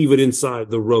leave it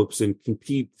inside the ropes and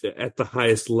compete at the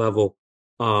highest level.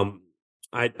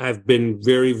 I've been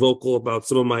very vocal about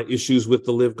some of my issues with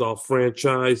the LIV Golf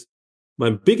franchise. My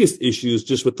biggest issue is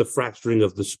just with the fracturing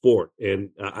of the sport. And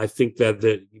I think that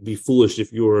you'd be foolish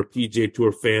if you were a PGA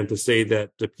Tour fan to say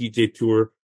that the PGA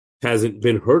Tour hasn't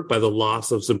been hurt by the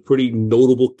loss of some pretty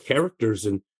notable characters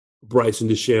in Bryson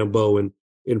DeChambeau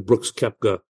and Brooks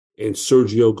Koepka and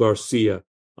Sergio Garcia.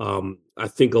 I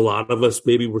think a lot of us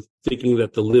maybe were thinking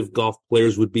that the LIV Golf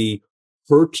players would be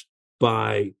hurt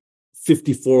by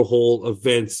 54-hole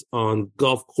events on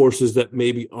golf courses that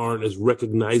maybe aren't as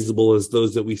recognizable as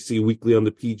those that we see weekly on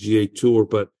the PGA Tour.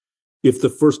 But if the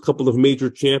first couple of major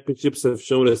championships have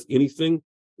shown us anything,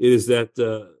 it is that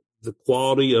the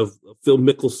quality of Phil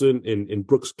Mickelson and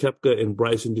Brooks Koepka and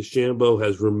Bryson DeChambeau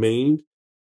has remained.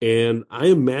 And I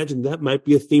imagine that might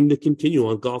be a theme to continue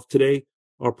on Golf Today,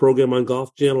 our program on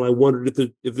Golf Channel. I wondered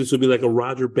if this would be like a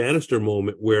Roger Bannister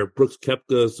moment where Brooks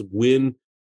Koepka's win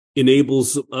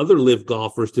enables other LIV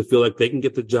golfers to feel like they can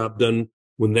get the job done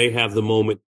when they have the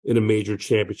moment in a major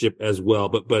championship as well.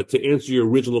 But to answer your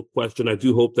original question, I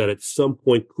do hope that at some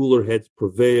point cooler heads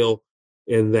prevail,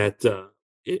 and that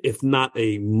if not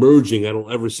a merging, I don't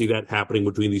ever see that happening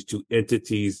between these two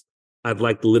entities. I'd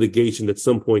like the litigation at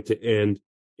some point to end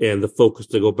and the focus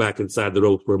to go back inside the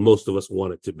ropes where most of us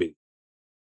want it to be.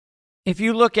 If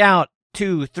you look out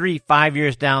 2, 3, 5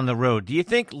 years down the road, do you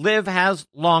think LIV has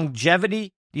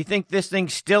longevity? Do you think this thing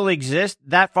still exists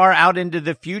that far out into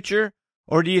the future?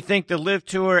 Or do you think the LIV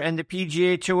Tour and the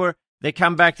PGA Tour, they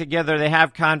come back together, they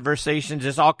have conversations,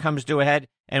 this all comes to a head,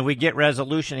 and we get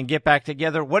resolution and get back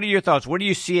together? What are your thoughts? Where do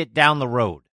you see it down the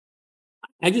road?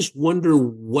 I just wonder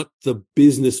what the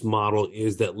business model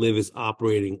is that LIV is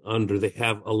operating under. They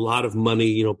have a lot of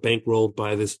money, bankrolled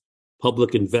by this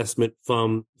public investment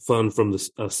fund from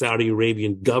the Saudi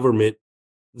Arabian government.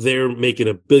 They're making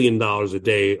 $1 billion a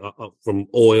day from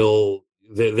oil.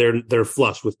 They're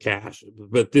flush with cash.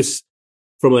 But this,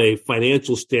 from a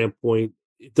financial standpoint,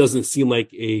 it doesn't seem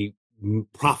like a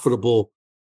profitable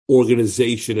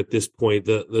organization at this point.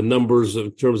 The numbers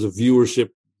in terms of viewership,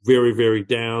 very, very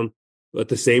down. But at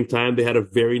the same time, they had a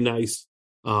very nice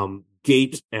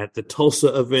gate at the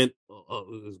Tulsa event,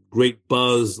 great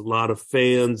buzz, a lot of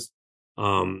fans.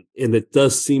 And it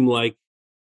does seem like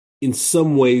in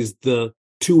some ways the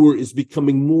tour is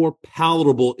becoming more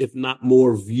palatable, if not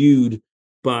more viewed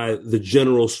by the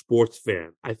general sports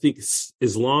fan. I think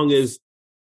as long as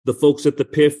the folks at the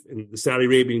PIF and the Saudi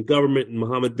Arabian government and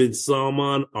Mohammed bin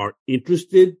Salman are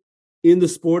interested in the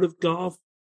sport of golf,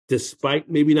 despite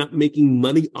maybe not making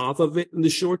money off of it in the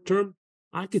short term,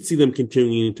 I could see them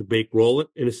continuing to bankroll it,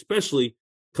 and especially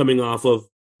coming off of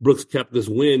Brooks Koepka's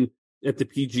win at the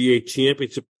PGA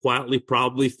Championship, quietly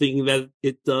probably thinking that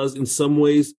it does in some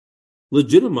ways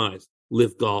legitimize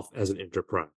LIV Golf as an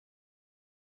enterprise.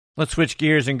 Let's switch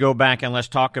gears and go back and let's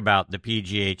talk about the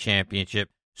PGA Championship.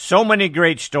 So many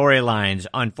great storylines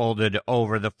unfolded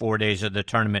over the 4 days of the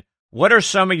tournament. What are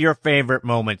some of your favorite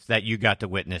moments that you got to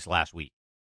witness last week?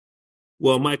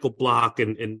 Well, Michael Block,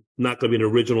 and not going to be an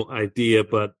original idea,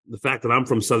 but the fact that I'm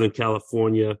from Southern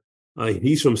California,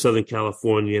 he's from Southern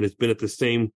California and has been at the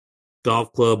same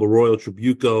golf club, Arroyo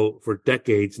Trabuco, for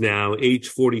decades now, age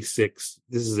 46.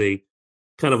 This is a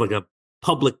kind of like a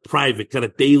public-private kind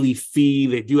of daily fee.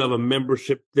 They do have a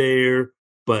membership there,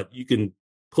 but you can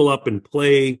pull up and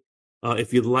play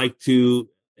if you'd like to.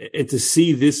 And to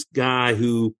see this guy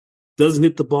who doesn't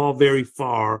hit the ball very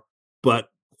far, but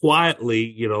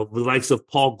quietly, the likes of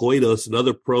Paul Goydos and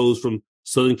other pros from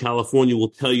Southern California will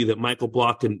tell you that Michael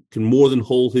Block can more than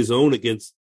hold his own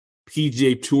against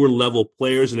PGA Tour level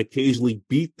players and occasionally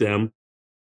beat them.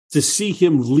 To see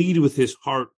him lead with his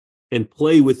heart and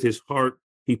play with his heart,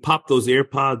 he popped those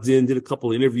AirPods in, did a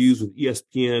couple of interviews with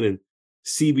ESPN and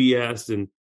CBS,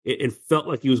 and felt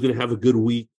like he was going to have a good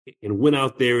week, and went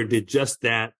out there and did just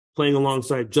that, playing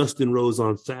alongside Justin Rose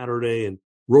on Saturday and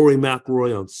Rory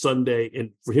McIlroy on Sunday.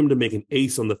 And for him to make an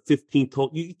ace on the 15th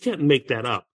hole, you can't make that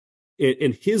up.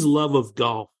 And his love of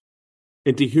golf,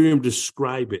 and to hear him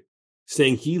describe it,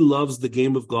 saying he loves the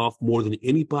game of golf more than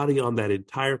anybody on that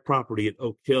entire property at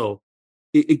Oak Hill,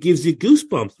 it gives you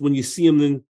goosebumps when you see him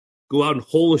then go out and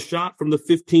hole a shot from the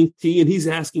 15th tee, and he's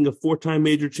asking a four-time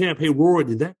major champ, hey, Rory,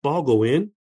 did that ball go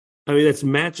in? I mean, that's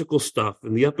magical stuff.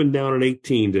 And the up and down on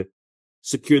 18 to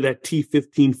secure that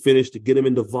T15 finish to get him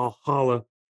into Valhalla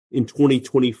in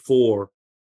 2024.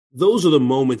 Those are the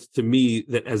moments to me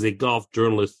that as a golf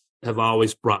journalist have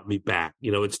always brought me back.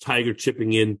 It's Tiger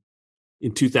chipping in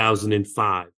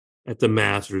 2005 at the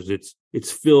Masters.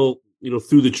 It's Phil,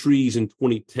 through the trees in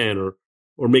 2010,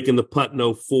 or making the putt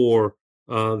in 04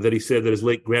 that he said that his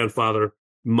late grandfather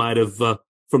might have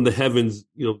from the heavens,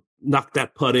 knocked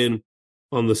that putt in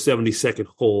on the 72nd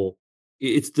hole.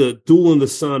 It's the duel in the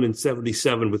sun in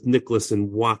 77 with Nicklaus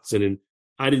and Watson. And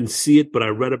I didn't see it, but I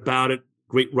read about it.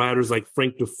 Great writers like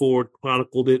Frank DeFord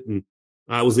chronicled it, and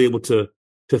I was able to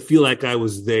feel like I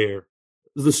was there.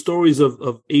 The stories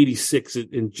of 86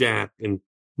 in Jack and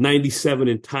 97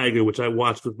 in Tiger, which I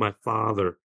watched with my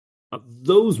father.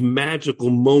 Those magical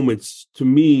moments to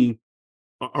me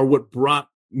are what brought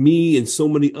me and so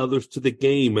many others to the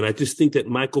game. And I just think that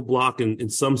Michael Block in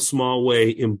some small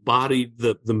way embodied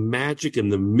the magic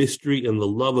and the mystery and the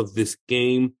love of this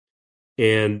game.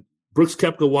 And Brooks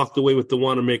Koepka walked away with the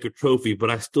Wanamaker Trophy, but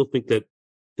I still think that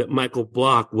Michael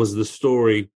Block was the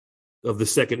story of the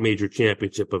second major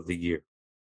championship of the year.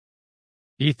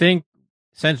 Do you think,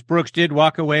 since Brooks did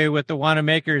walk away with the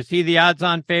Wanamaker, is he the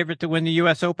odds-on favorite to win the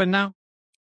U.S. Open now?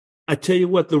 I tell you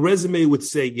what, the resume would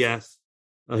say yes.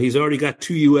 He's already got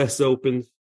 2 U.S. Opens.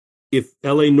 If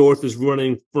L.A. North is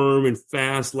running firm and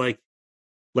fast like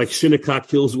Shinnecock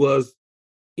Hills was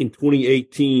in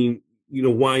 2018,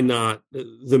 why not?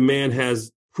 The man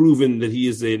has proven that he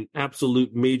is an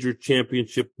absolute major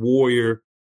championship warrior,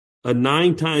 a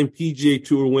 9-time PGA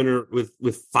Tour winner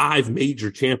with 5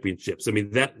 major championships. I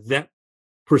mean, that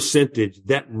percentage,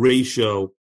 that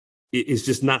ratio is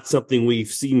just not something we've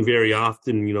seen very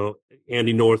often.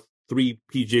 Andy North, 3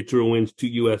 PGA Tour wins, 2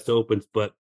 U.S. Opens,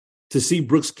 but to see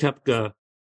Brooks Koepka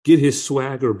get his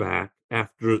swagger back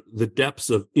after the depths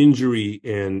of injury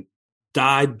and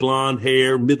dyed blonde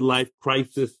hair, midlife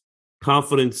crisis,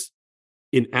 confidence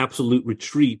in absolute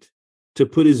retreat, to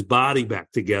put his body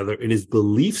back together and his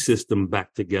belief system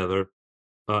back together,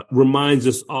 reminds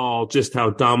us all just how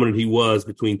dominant he was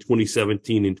between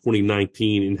 2017 and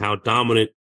 2019 and how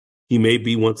dominant he may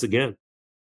be once again.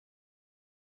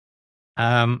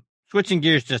 Switching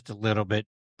gears just a little bit,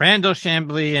 Brandel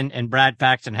Chambly and Brad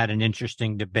Faxon had an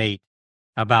interesting debate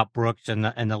about Brooks and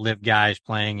the LIV guys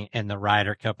playing in the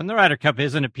Ryder Cup. And the Ryder Cup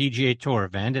isn't a PGA Tour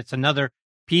event. It's another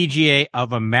PGA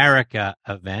of America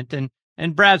event.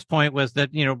 And Brad's point was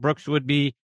that, Brooks would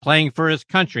be playing for his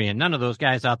country, and none of those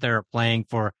guys out there are playing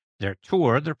for their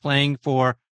tour. They're playing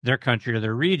for their country or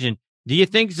their region. Do you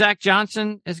think Zach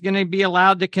Johnson is going to be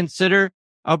allowed to consider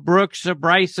a Brooks, a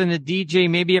Bryson, a DJ,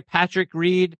 maybe a Patrick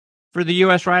Reed for the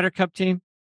U.S. Ryder Cup team?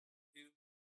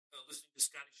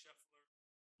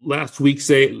 Last week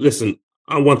say, listen,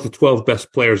 I want the 12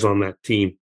 best players on that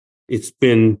team. It's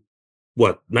been,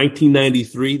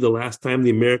 1993, the last time the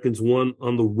Americans won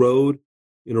on the road.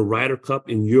 in a Ryder Cup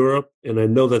in Europe. And I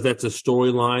know that that's a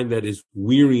storyline that is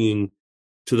wearying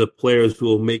to the players who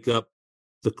will make up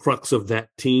the crux of that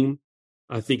team.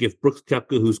 I think if Brooks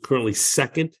Koepka, who's currently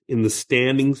second in the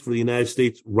standings for the United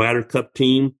States Ryder Cup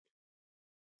team,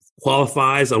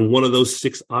 qualifies on one of those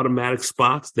 6 automatic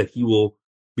spots, that he will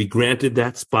be granted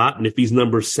that spot. And if he's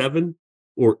number 7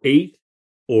 or 8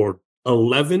 or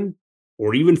 11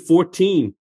 or even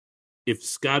 14, if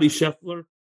Scotty Scheffler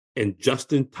and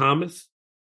Justin Thomas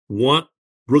want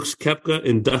Brooks Koepka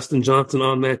and Dustin Johnson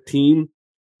on that team,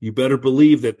 you better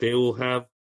believe that they will have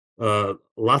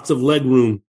lots of leg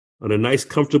room on a nice,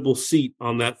 comfortable seat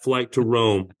on that flight to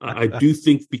Rome. I do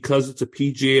think because it's a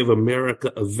PGA of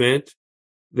America event,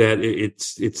 that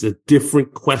it's a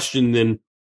different question than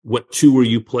what tour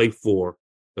you play for.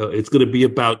 It's going to be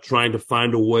about trying to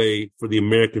find a way for the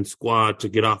American squad to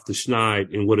get off the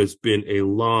schneid in what has been a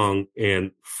long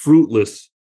and fruitless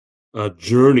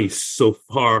journey so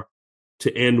far,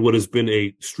 to end what has been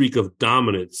a streak of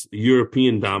dominance,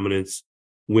 European dominance,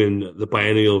 when the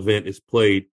biennial event is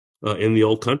played in the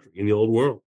old country, in the old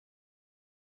world.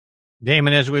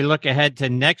 Damon, as we look ahead to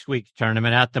next week's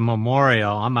tournament at the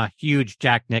Memorial, I'm a huge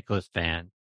Jack Nicklaus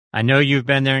fan. I know you've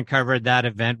been there and covered that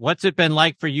event. What's it been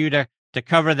like for you to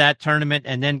cover that tournament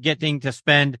and then getting to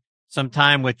spend some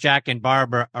time with Jack and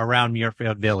Barbara around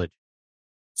Muirfield Village?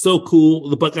 So cool.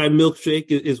 The Buckeye Milkshake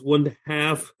is one to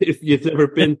have if you've ever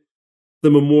been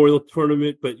the Memorial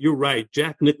Tournament. But you're right,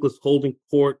 Jack Nicklaus holding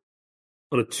court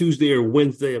on a Tuesday or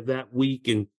Wednesday of that week,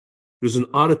 and there's an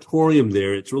auditorium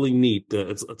there. It's really neat.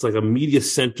 It's like a media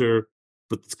center,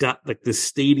 but it's got like the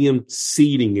stadium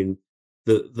seating and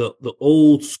the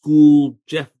old school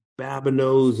Jeff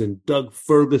Babineaus and Doug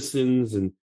Fergusons,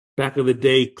 and back of the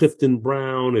day Clifton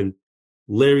Brown and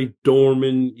Larry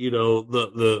Dorman. You know,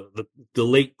 the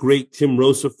late great Tim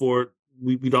Rosafort.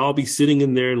 We'd all be sitting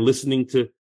in there and listening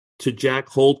to Jack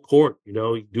hold court. You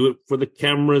know, he'd do it for the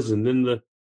cameras, and then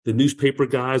the newspaper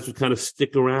guys would kind of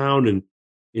stick around,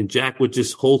 and Jack would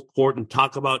just hold court and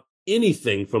talk about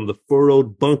anything from the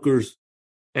furrowed bunkers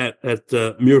at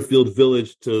Muirfield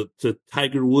Village to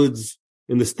Tiger Woods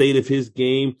and the state of his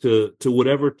game to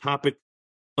whatever topic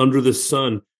under the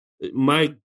sun.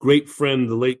 My great friend,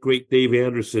 the late great Dave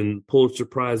Anderson, Pulitzer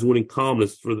Prize winning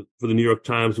columnist for the New York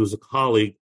Times, who was a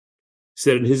colleague,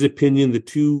 said in his opinion the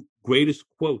 2 greatest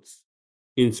quotes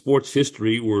in sports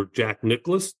history were Jack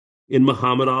Nicklaus and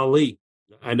Muhammad Ali.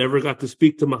 I never got to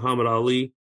speak to Muhammad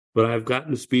Ali, but I've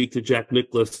gotten to speak to Jack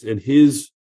Nicklaus, and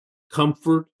his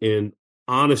comfort and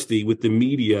honesty with the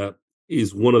media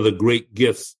is one of the great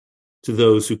gifts to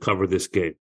those who cover this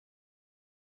game.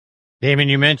 Damon,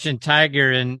 you mentioned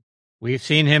Tiger, and we've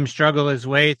seen him struggle his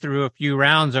way through a few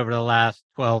rounds over the last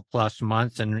 12 plus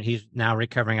months, and he's now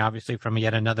recovering obviously from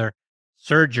yet another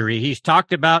surgery. He's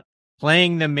talked about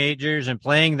playing the majors and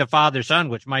playing the father-son,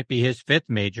 which might be his 5th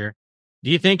major.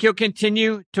 Do you think he'll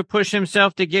continue to push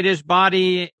himself to get his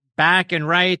body back and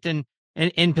right and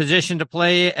in position to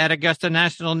play at Augusta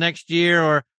National next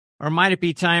year, or might it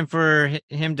be time for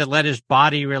him to let his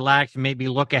body relax and maybe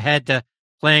look ahead to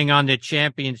playing on the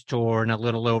Champions Tour in a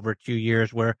little over 2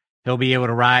 years, where he'll be able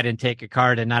to ride and take a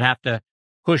cart and not have to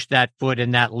push that foot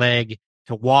and that leg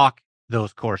to walk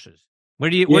those courses? Where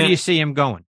do you see him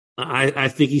going? I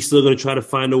think he's still going to try to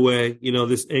find a way. You know,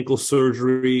 this ankle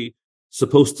surgery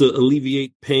supposed to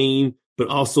alleviate pain, but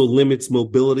also limits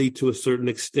mobility to a certain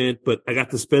extent. But I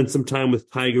got to spend some time with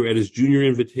Tiger at his junior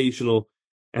invitational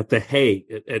at the Hay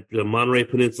at the Monterey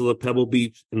Peninsula, Pebble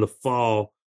Beach in the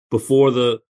fall, before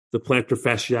the plantar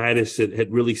fasciitis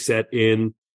had really set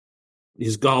in.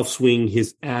 His golf swing,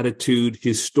 his attitude,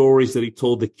 his stories that he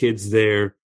told the kids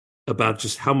there about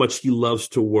just how much he loves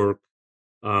to work.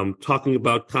 Talking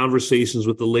about conversations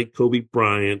with the late Kobe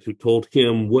Bryant, who told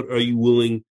him, what are you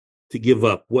willing to give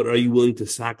up? What are you willing to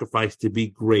sacrifice to be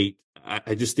great?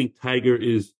 I just think Tiger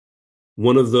is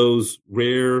one of those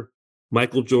rare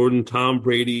Michael Jordan, Tom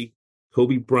Brady,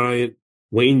 Kobe Bryant,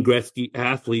 Wayne Gretzky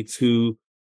athletes who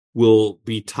will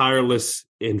be tireless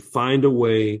and find a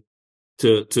way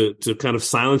to kind of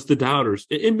silence the doubters.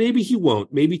 And maybe he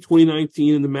won't. Maybe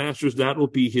 2019 in the Masters, that will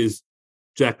be his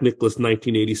Jack Nicklaus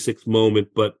 1986 moment.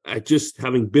 But I just,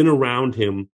 having been around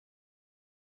him,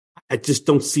 I just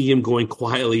don't see him going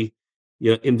quietly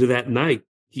into that night.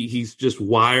 He's just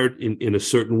wired in a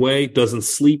certain way, doesn't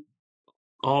sleep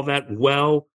all that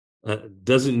well,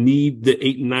 doesn't need the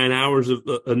 8 and 9 hours of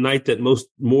a night that most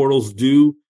mortals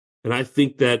do. And I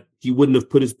think that he wouldn't have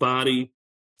put his body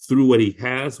through what he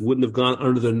has, wouldn't have gone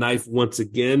under the knife once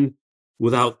again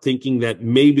without thinking that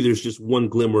maybe there's just one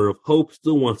glimmer of hope.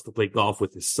 Still wants to play golf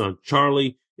with his son,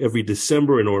 Charlie, every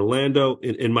December in Orlando.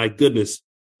 And my goodness,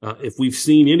 If we've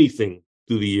seen anything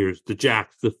through the years, the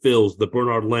Jacks, the Phils, the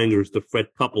Bernard Langers, the Fred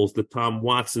Couples, the Tom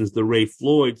Watsons, the Ray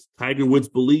Floyds, Tiger Woods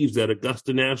believes that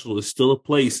Augusta National is still a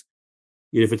place,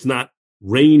 if it's not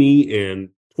rainy and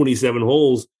 27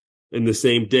 holes in the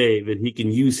same day, that he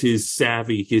can use his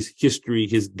savvy, his history,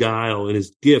 his guile, and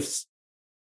his gifts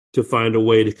to find a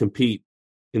way to compete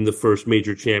in the first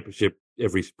major championship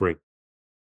every spring.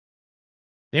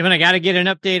 Damon, I got to get an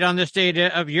update on the state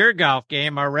of your golf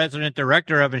game. Our resident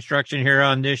director of instruction here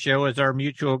on this show is our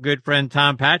mutual good friend,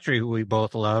 Tom Patry, who we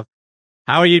both love.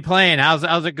 How are you playing?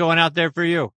 How's it going out there for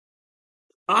you?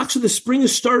 Actually, the spring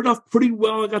has started off pretty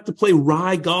well. I got to play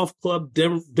Rye Golf Club,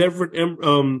 Devereux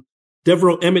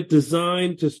Emmett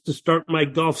Design to start my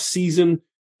golf season.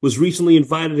 Was recently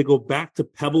invited to go back to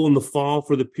Pebble in the fall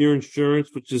for the Pure Insurance,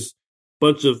 which is a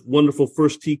bunch of wonderful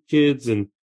first tee kids, and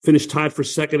finished tied for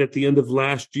second at the end of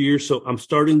last year. So I'm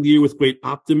starting the year with great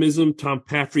optimism. Tom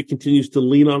Patry continues to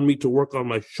lean on me to work on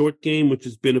my short game, which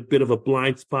has been a bit of a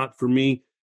blind spot for me.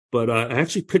 But I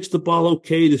actually pitched the ball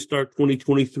okay to start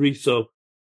 2023. So,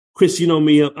 Chris, you know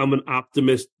me, I'm an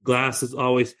optimist. Glass is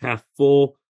always half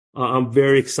full. I'm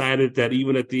very excited that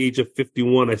even at the age of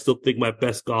 51, I still think my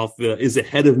best golf is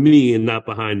ahead of me and not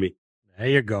behind me. There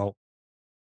you go.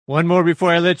 One more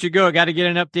before I let you go. I got to get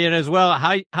an update as well.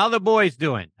 How the boys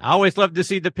doing? I always love to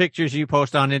see the pictures you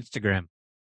post on Instagram.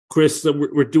 Chris,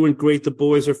 we're doing great. The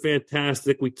boys are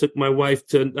fantastic. We took my wife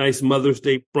to a nice Mother's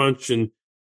Day brunch, and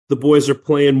the boys are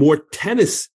playing more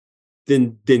tennis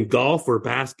than golf or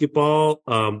basketball.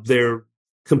 They're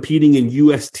competing in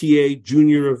USTA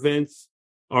junior events.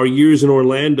 Our years in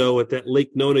Orlando at that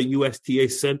Lake Nona USTA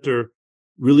Center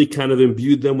really kind of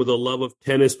imbued them with a love of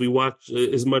tennis. We watch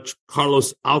as much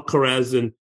Carlos Alcaraz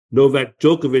and Novak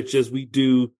Djokovic as we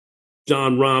do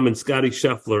John Rahm and Scotty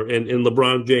Scheffler and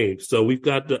LeBron James. So we've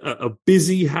got a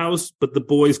busy house, but the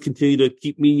boys continue to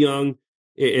keep me young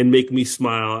and make me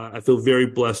smile. I feel very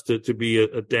blessed to be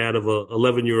a dad of a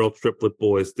 11-year-old triplet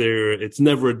boys. It's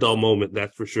never a dull moment,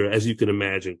 that's for sure, as you can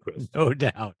imagine, Chris. No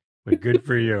doubt, but good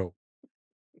for you.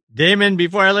 Damon,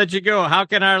 before I let you go, how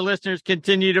can our listeners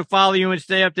continue to follow you and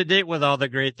stay up to date with all the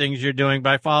great things you're doing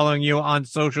by following you on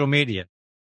social media?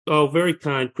 Oh, very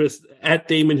kind, Chris. At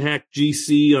Damon Hack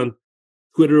GC on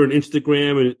Twitter and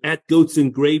Instagram, and at Goats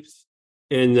and Grapes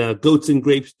and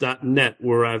goatsandgrapes.net,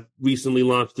 where I've recently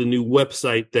launched a new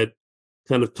website that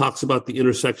kind of talks about the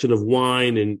intersection of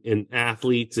wine and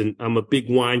athletes. And I'm a big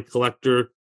wine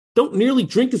collector. Don't nearly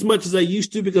drink as much as I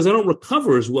used to because I don't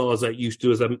recover as well as I used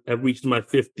to as I've reached my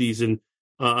 50s. And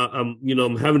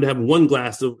I'm having to have one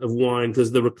glass of wine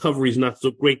because the recovery is not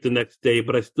so great the next day.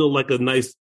 But I still like a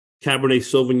nice Cabernet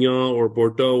Sauvignon or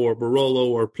Bordeaux or Barolo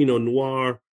or Pinot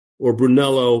Noir or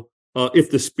Brunello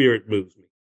if the spirit moves me.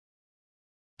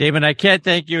 David, I can't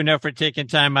thank you enough for taking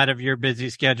time out of your busy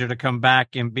schedule to come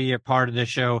back and be a part of the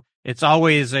show. It's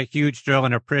always a huge thrill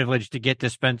and a privilege to get to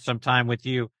spend some time with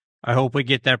you. I hope we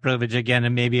get that privilege again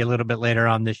and maybe a little bit later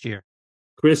on this year.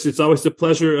 Chris, it's always a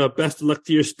pleasure. Best of luck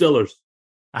to your Stillers.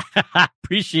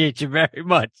 Appreciate you very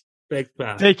much. Thanks,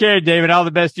 pal. Take care, David. All the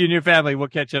best to you and your family. We'll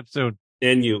catch up soon.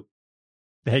 And you.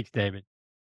 Thanks, David.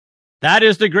 That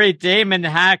is the great Damon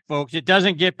Hack, folks. It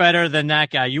doesn't get better than that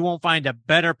guy. You won't find a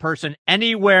better person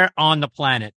anywhere on the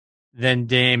planet than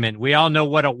Damon. We all know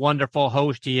what a wonderful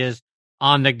host he is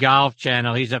on the Golf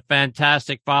Channel. He's a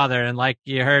fantastic father. And like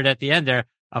you heard at the end there,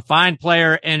 a fine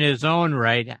player in his own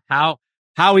right. How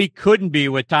he couldn't be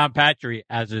with Tom Patry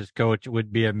as his coach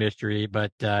would be a mystery,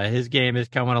 but his game is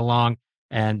coming along.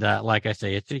 And like I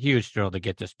say, it's a huge thrill to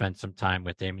get to spend some time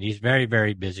with him. And he's very,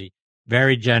 very busy,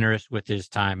 very generous with his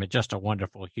time, and just a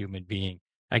wonderful human being.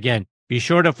 Again, be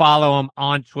sure to follow him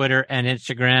on Twitter and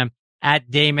Instagram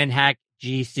at Damon Hack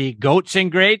GC. Goats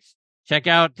and Grapes. Check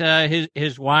out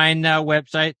his wine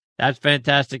website. That's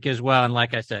fantastic as well. And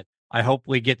like I said, I hope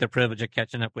we get the privilege of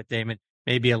catching up with Damon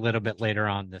maybe a little bit later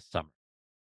on this summer.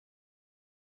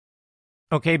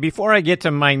 Okay, before I get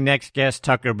to my next guest,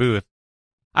 Tucker Booth,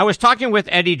 I was talking with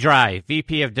Eddie Dry,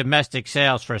 VP of Domestic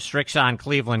Sales for Strixon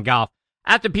Cleveland Golf,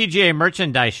 at the PGA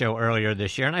Merchandise Show earlier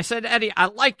this year. And I said, Eddie, I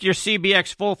like your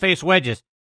CBX full-face wedges.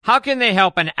 How can they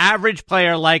help an average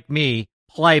player like me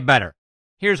play better?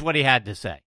 Here's what he had to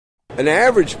say. An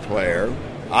average player,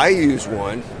 I use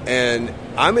one, and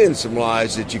I'm in some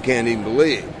lies that you can't even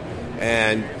believe.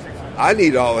 And I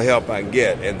need all the help I can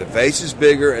get. And the face is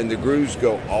bigger, and the grooves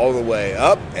go all the way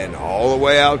up and all the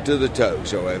way out to the toe.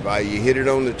 So if you hit it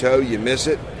on the toe, you miss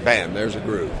it, bam, there's a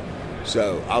groove.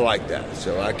 So I like that.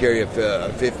 So I carry a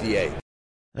 58.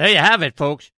 There you have it,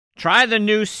 folks. Try the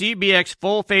new CBX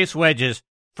full-face wedges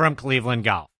from Cleveland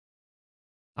Golf.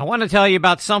 I want to tell you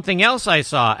about something else I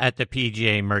saw at the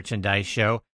PGA Merchandise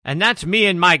Show. and that's me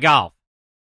and my golf.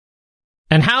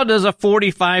 And how does a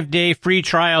 45-day free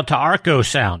trial to Arco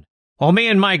sound? Well, me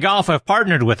and my golf have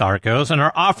partnered with Arcos and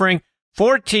are offering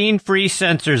 14 free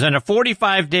sensors and a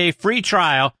 45-day free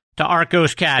trial to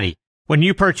Arcos Caddy when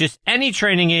you purchase any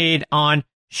training aid on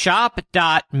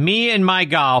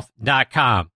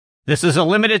shop.meandmygolf.com. This is a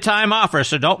limited time offer,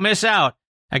 so don't miss out.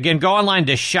 Again, go online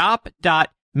to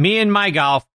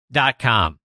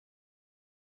shop.meandmygolf.com.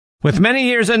 With many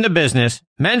years in the business,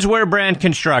 menswear brand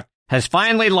Construct has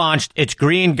finally launched its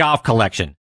green golf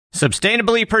collection,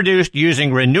 sustainably produced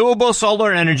using renewable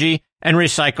solar energy and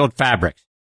recycled fabrics.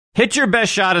 Hit your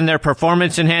best shot in their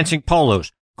performance-enhancing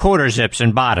polos, quarter zips,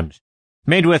 and bottoms.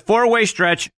 Made with 4-way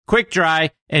stretch, quick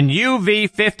dry, and UV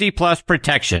 50+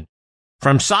 protection.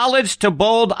 From solids to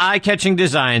bold, eye-catching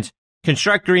designs,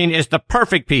 Construct Green is the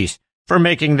perfect piece for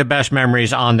making the best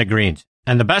memories on the greens.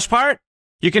 And the best part?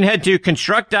 You can head to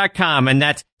construct.com, and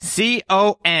that's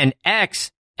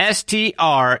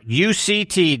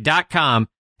CONXSTRUCT.com,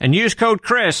 and use code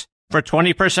Chris for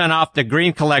 20% off the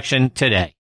green collection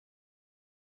today.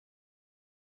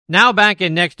 Now back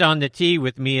in Next on the Tee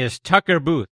with me is Tucker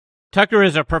Booth. Tucker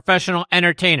is a professional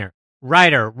entertainer,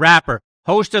 writer, rapper,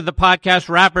 host of the podcast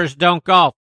Rappers Don't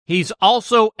Golf. He's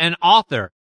also an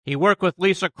author. He worked with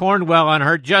Lisa Cornwell on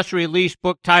her just-released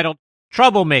book titled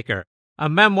Troublemaker, a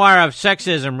memoir of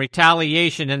sexism,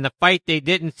 retaliation, and the fight they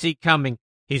didn't see coming.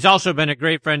 He's also been a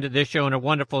great friend of this show and a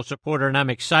wonderful supporter, and I'm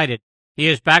excited he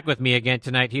is back with me again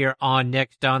tonight here on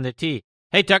Next on the Tee.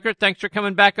 Hey, Tucker, thanks for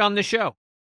coming back on the show.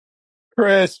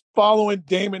 Chris, following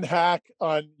Damon Hack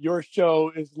on your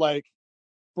show is like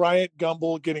Bryant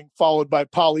Gumbel getting followed by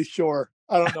Pauly Shore.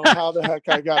 I don't know how the heck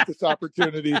I got this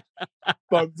opportunity, but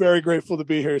I'm very grateful to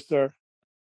be here, sir.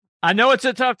 I know it's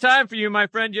a tough time for you, my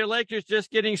friend. Your Lakers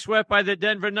just getting swept by the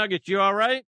Denver Nuggets. You all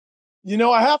right? You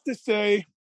know, I have to say,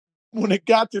 when it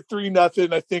got to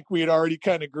 3-0, I think we had already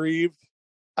kind of grieved.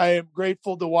 I am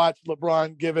grateful to watch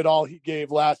LeBron give it all he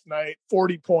gave last night.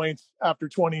 40 points after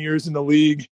 20 years in the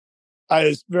league.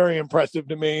 Is very impressive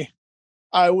to me.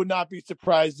 I would not be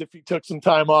surprised if he took some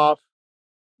time off.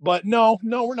 But no,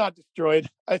 we're not destroyed.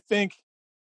 I think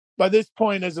by this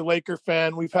point, as a Laker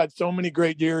fan, we've had so many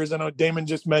great years. I know Damon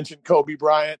just mentioned Kobe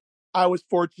Bryant. I was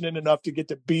fortunate enough to get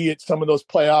to be at some of those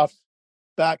playoffs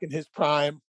back in his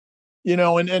prime. You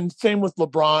know, and same with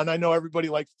LeBron. I know everybody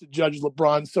likes to judge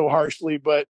LeBron so harshly,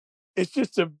 but it's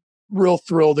just a real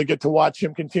thrill to get to watch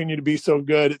him continue to be so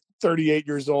good at 38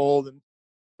 years old. And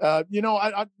you know,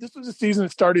 this was a season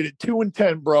that started at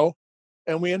 2-10, bro,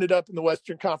 and we ended up in the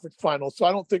Western Conference Finals. So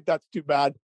I don't think that's too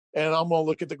bad. And I'm gonna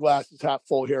look at the glasses half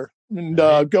full here and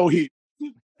go Heat.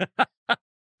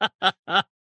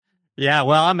 Yeah,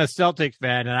 well, I'm a Celtics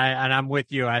fan, and I'm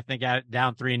with you. I think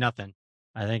down 3-0.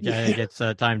 I think it's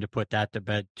time to put that to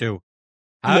bed too.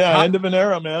 End of an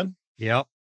era, man. Yep.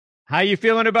 How you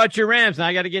feeling about your Rams? And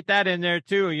I got to get that in there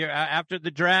too. You're after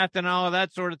the draft and all of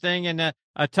that sort of thing, and a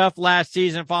tough last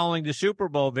season following the Super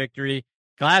Bowl victory.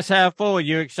 Glass half full. Are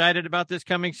you excited about this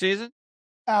coming season?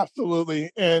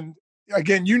 Absolutely. And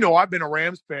again, you know, I've been a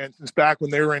Rams fan since back when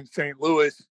they were in St.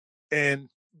 Louis and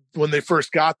when they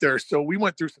first got there. So we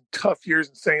went through some tough years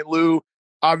in St. Louis.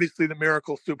 Obviously, the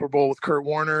miracle Super Bowl with Kurt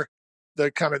Warner,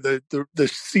 the kind of the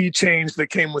sea change that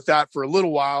came with that for a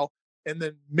little while. And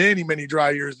then many, many dry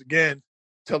years again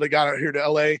until they got out here to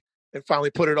LA and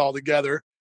finally put it all together.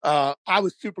 I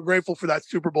was super grateful for that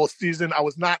Super Bowl season. I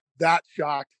was not that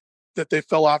shocked that they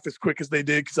fell off as quick as they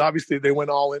did because obviously they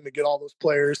went all in to get all those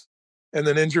players and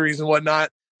then injuries and whatnot.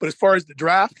 But as far as the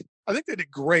draft, I think they did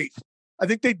great. I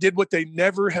think they did what they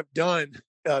never have done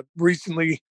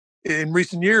recently in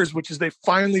recent years, which is they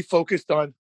finally focused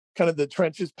on kind of the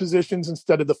trenches positions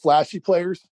instead of the flashy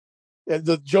players. And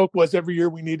the joke was every year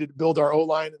we needed to build our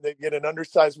O-line and they get an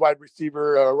undersized wide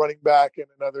receiver, a running back, and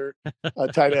another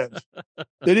tight end.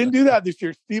 They didn't do that this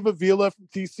year. Steve Avila from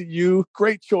TCU,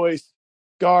 great choice.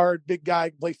 Guard, big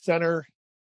guy, play center.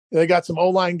 They got some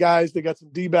O-line guys. They got some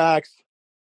D-backs.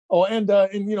 Oh, and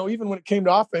you know, even when it came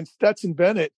to offense, Stetson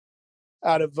Bennett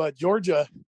out of Georgia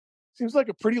seems like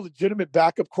a pretty legitimate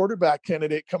backup quarterback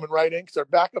candidate coming right in because our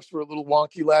backups were a little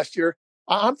wonky last year.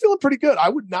 I'm feeling pretty good. I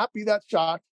would not be that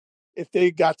shocked if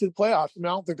they got to the playoffs. I mean, I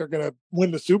don't think they're going to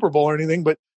win the Super Bowl or anything,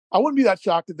 but I wouldn't be that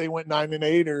shocked if they went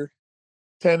 9-8 or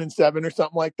 10-7 or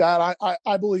something like that.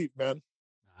 I believe, man.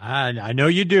 I know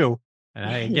you do.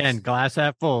 And again, glass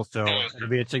half full. So it'll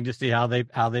be interesting to see how they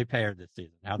pair this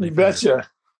season. You betcha.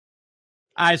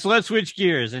 All right, so let's switch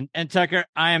gears. And Tucker,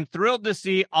 I am thrilled to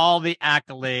see all the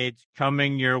accolades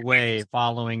coming your way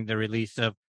following the release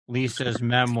of Lisa's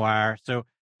memoir. So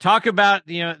talk about,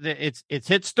 you know, it's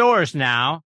hit stores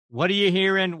now. What are you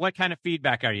hearing? What kind of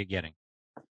feedback are you getting?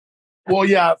 Well,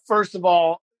 yeah, first of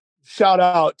all, shout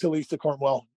out to Lisa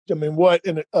Cornwell. I mean, what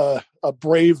a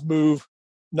brave move,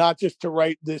 not just to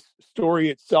write this story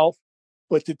itself,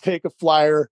 but to take a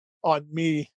flyer on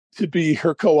me to be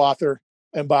her co-author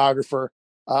and biographer.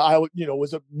 I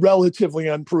was a relatively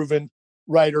unproven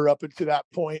writer up until that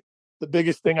point. The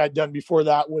biggest thing I'd done before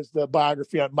that was the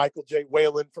biography on Michael J.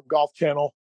 Whalen from Golf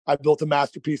Channel. I built a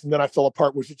masterpiece, and then I fell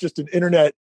apart, which was just an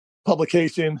internet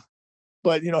publication,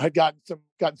 but had gotten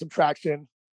some traction.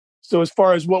 So as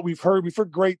far as what we've heard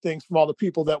great things from all the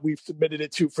people that we've submitted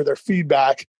it to for their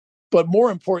feedback. But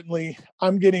more importantly,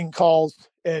 I'm getting calls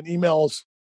and emails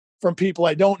from people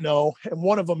I don't know. And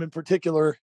one of them in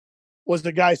particular was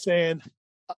the guy saying,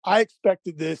 I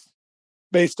expected this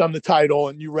based on the title,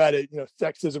 and you read it,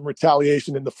 Sexism,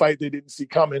 Retaliation, and the Fight They Didn't See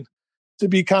Coming, to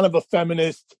be kind of a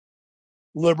feminist,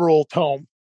 liberal tone.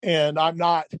 And I'm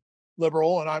not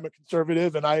liberal, and I'm a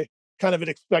conservative, and I kind of had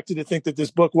expected to think that this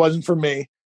book wasn't for me.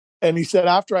 And he said,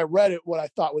 after I read it, what I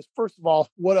thought was, first of all,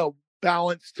 what a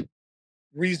balanced,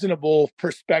 reasonable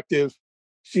perspective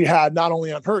she had, not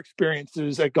only on her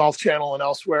experiences at Golf Channel and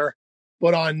elsewhere,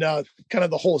 but on kind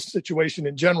of the whole situation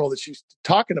in general that she's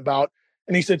talking about.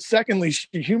 And he said, secondly, she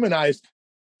humanized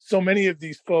so many of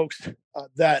these folks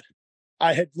that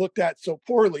I had looked at so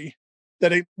poorly,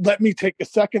 that it let me take a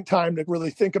second time to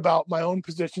really think about my own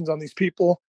positions on these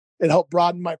people. It helped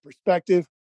broaden my perspective,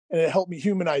 and it helped me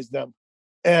humanize them.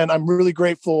 And I'm really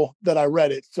grateful that I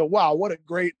read it. So, wow, what a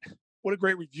great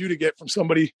review to get from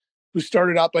somebody who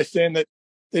started out by saying that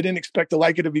they didn't expect to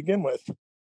like it to begin with.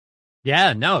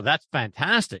 Yeah, no, that's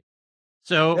fantastic.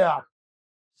 So, yeah.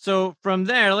 So from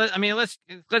there,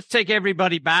 let's take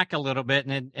everybody back a little bit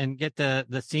and get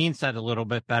the scene set a little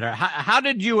bit better. How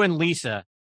did you and Lisa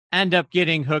end up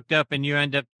getting hooked up, and you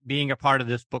end up being a part of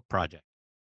this book project?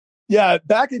 Yeah,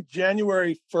 back in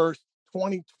January 1st,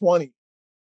 2020,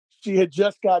 she had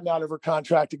just gotten out of her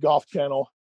contract at Golf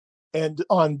Channel. And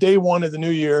on day one of the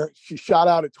new year, she shot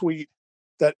out a tweet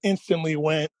that instantly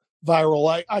went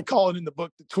viral. I call it in the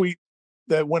book the tweet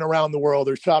that went around the world,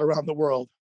 or shot around the world.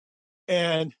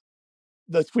 And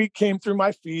the tweet came through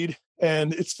my feed,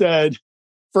 and it said,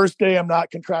 first day I'm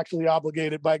not contractually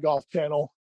obligated by Golf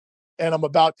Channel. And I'm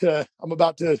about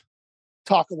to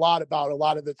talk a lot about a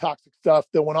lot of the toxic stuff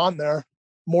that went on there.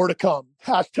 More to come.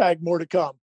 # more to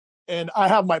come. And I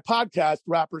have my podcast,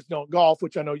 Rappers Don't Golf,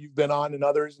 which I know you've been on, and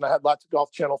others. And I had lots of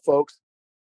Golf Channel folks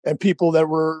and people that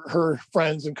were her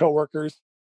friends and coworkers.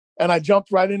 And I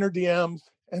jumped right in her DMs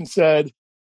and said,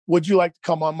 would you like to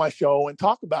come on my show and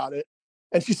talk about it?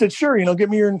 And she said, sure, give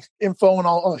me your info and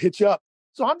I'll hit you up.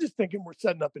 So I'm just thinking we're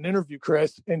setting up an interview,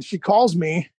 Chris. And she calls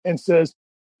me and says,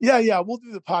 yeah, we'll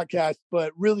do the podcast.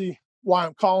 But really why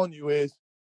I'm calling you is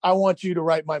I want you to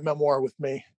write my memoir with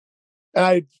me. And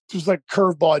I just like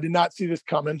curveball. I did not see this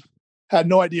coming. Had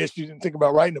no idea she didn't think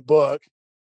about writing a book.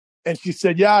 And she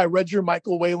said, yeah, I read your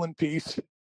Michael Whalen piece.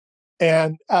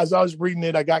 And as I was reading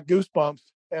it, I got goosebumps.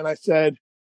 And I said,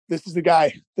 this is the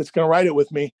guy that's going to write it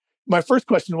with me. My first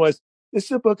question was, this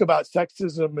is a book about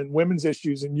sexism and women's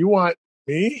issues, and you want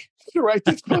me to write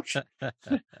this book?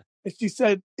 And she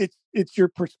said, it's your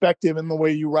perspective and the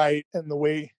way you write, and the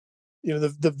way,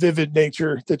 the vivid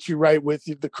nature that you write with,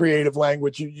 the creative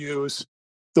language you use,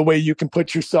 the way you can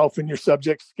put yourself in your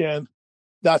subject's skin.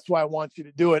 That's why I want you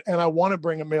to do it. And I want to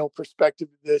bring a male perspective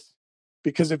to this,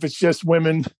 because if it's just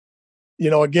women,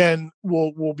 again,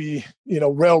 we'll be,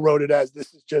 railroaded as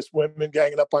this is just women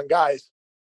ganging up on guys.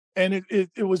 And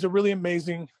it was a really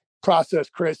amazing process,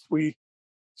 Chris. We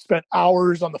spent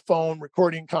hours on the phone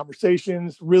recording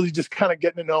conversations, really just kind of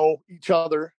getting to know each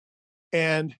other.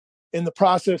 And in the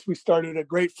process, we started a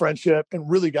great friendship and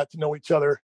really got to know each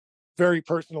other very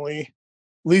personally.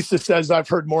 Lisa says I've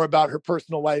heard more about her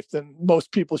personal life than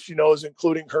most people she knows,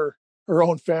 including her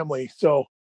own family. So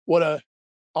what a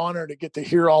honor to get to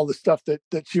hear all the stuff that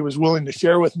she was willing to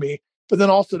share with me, but then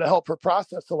also to help her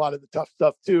process a lot of the tough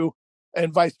stuff too,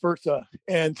 and vice versa.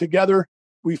 And together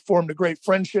we formed a great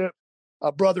friendship,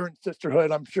 a brother and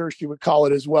sisterhood, I'm sure she would call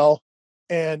it as well.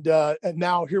 And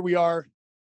now here we are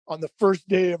on the first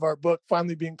day of our book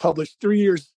finally being published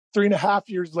 3.5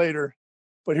 years later.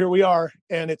 But here we are,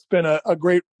 and it's been a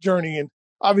great journey. And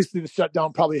obviously the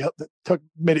shutdown probably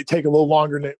made it take a little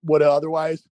longer than it would have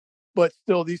otherwise. But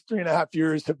still, these 3.5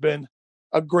 years have been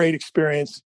a great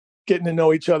experience, getting to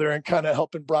know each other and kind of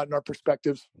helping broaden our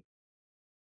perspectives.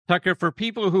 Tucker, for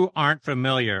people who aren't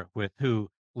familiar with who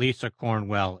Lisa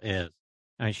Cornwell is,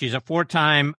 she's a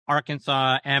 4-time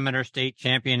Arkansas amateur state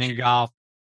champion in golf.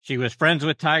 She was friends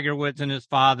with Tiger Woods and his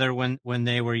father when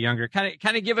they were younger. Kind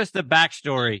of give us the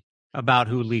backstory about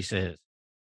who Lisa is.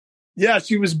 Yeah,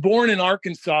 she was born in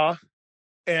Arkansas,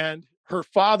 and her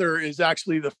father is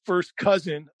actually the first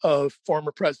cousin of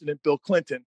former President Bill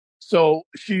Clinton. So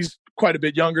she's quite a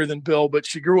bit younger than Bill, but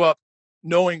she grew up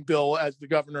knowing Bill as the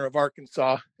governor of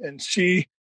Arkansas, and she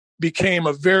became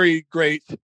a very great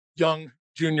young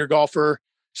junior golfer.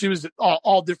 She was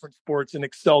all different sports and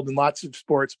excelled in lots of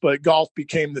sports, but golf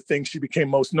became the thing she became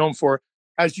most known for.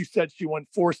 As you said, she won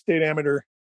 4 state amateur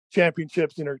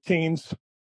championships in her teens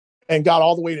and got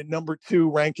all the way to number 2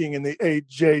 ranking in the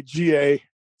AJGA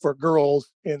for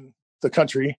girls in the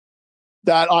country.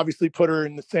 That obviously put her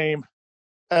in the same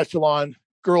echelon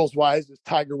girls wise as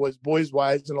Tiger was boys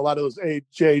wise. And a lot of those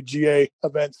AJGA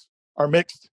events are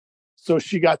mixed. So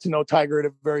she got to know Tiger at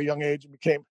a very young age and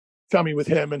became chummy with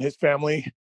him and his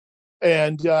family.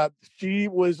 And she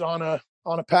was on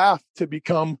a path to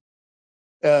become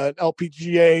an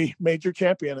LPGA major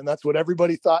champion. And that's what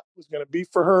everybody thought was going to be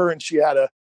for her. And she had a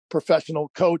professional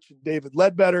coach, David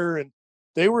Ledbetter, and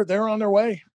they were there on their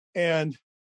way. And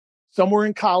somewhere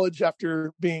in college,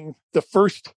 after being the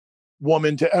first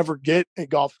woman to ever get a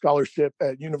golf scholarship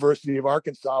at University of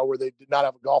Arkansas, where they did not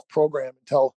have a golf program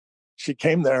until she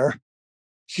came there,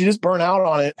 she just burned out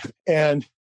on it and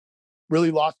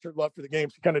really lost her love for the game.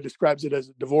 She kind of describes it as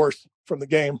a divorce from the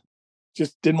game.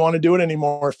 Just didn't want to do it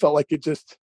anymore. Felt like it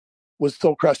just was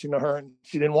so crushing to her and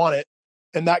she didn't want it.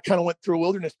 And that kind of went through a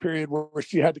wilderness period where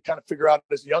she had to kind of figure out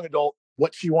as a young adult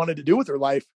what she wanted to do with her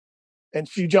life. And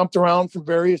she jumped around from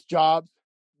various jobs,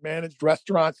 managed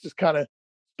restaurants, just kind of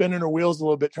spinning her wheels a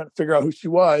little bit, trying to figure out who she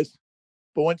was.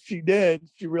 But once she did,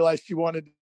 she realized she wanted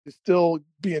to still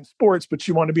be in sports, but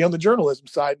she wanted to be on the journalism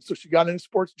side. And so she got into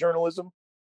sports journalism,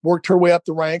 worked her way up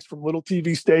the ranks from little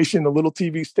TV station to little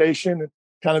TV station, and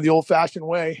kind of the old-fashioned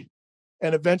way.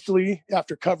 And eventually,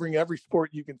 after covering every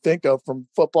sport you can think of, from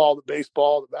football to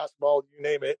baseball to basketball, you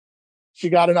name it, she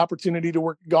got an opportunity to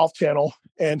work at Golf Channel.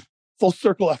 And full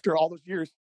circle, after all those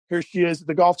years, here she is at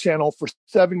the Golf Channel for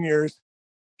 7 years,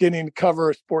 getting to cover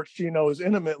a sport she knows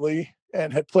intimately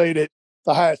and had played at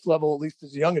the highest level, at least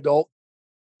as a young adult.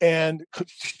 And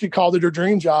she called it her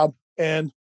dream job.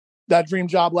 And that dream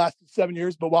job lasted 7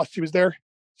 years. But while she was there,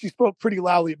 she spoke pretty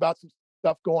loudly about some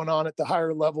stuff going on at the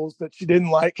higher levels that she didn't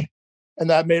like. And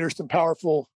that made her some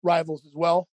powerful rivals as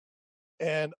well.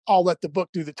 And I'll let the book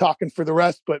do the talking for the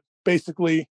rest. But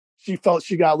basically, she felt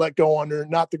she got let go under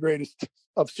not the greatest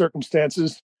of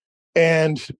circumstances.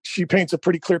 And she paints a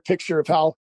pretty clear picture of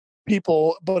how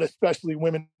people, but especially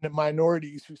women and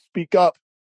minorities who speak up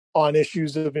on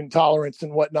issues of intolerance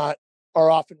and whatnot, are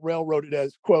often railroaded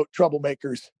as, quote,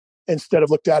 troublemakers, instead of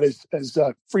looked at as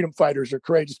freedom fighters or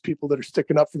courageous people that are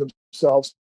sticking up for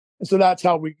themselves. And so that's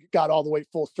how we got all the way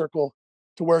full circle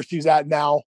to where she's at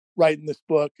now, writing this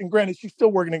book. And granted, she's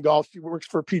still working in golf. She works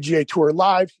for PGA Tour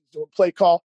Live. She's doing play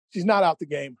call. She's not out the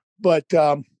game, but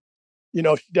she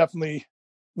definitely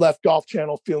left Golf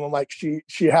Channel feeling like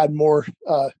she had more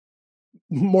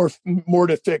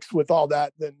to fix with all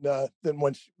that than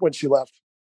when she left.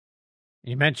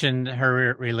 You mentioned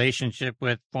her relationship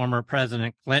with former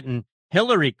President Clinton.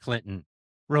 Hilary Clinton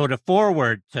wrote a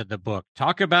foreword to the book.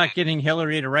 Talk about getting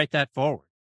Hilary to write that foreword.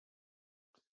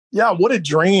 Yeah, what a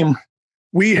dream.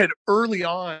 We had early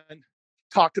on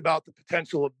talked about the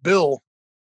potential of Bill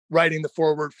writing the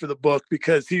foreword for the book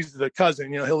because he's the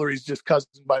cousin. Hilary's just cousin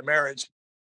by marriage.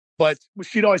 But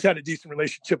she'd always had a decent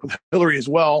relationship with Hilary as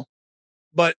well.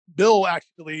 But Bill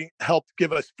actually helped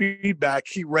give us feedback.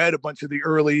 He read a bunch of the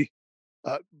early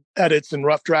edits and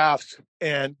rough drafts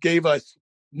and gave us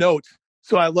notes.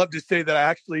 So I love to say that I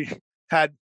actually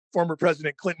had former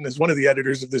President Clinton as one of the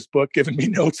editors of this book giving me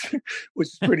notes, which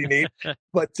is pretty neat.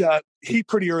 But he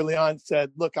pretty early on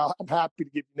said, look, I'm happy to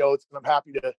give you notes and I'm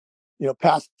happy to,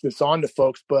 pass this on to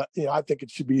folks. But, I think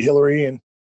it should be Hilary.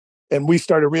 And we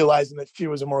started realizing that she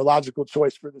was a more logical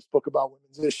choice for this book about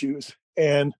women's issues.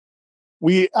 And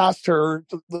we asked her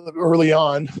early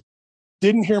on,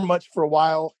 didn't hear much for a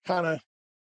while, kind of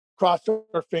crossed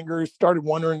our fingers, started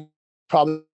wondering,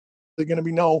 probably going to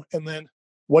be no. And then,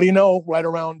 what do you know, right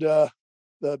around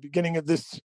the beginning of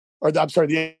this,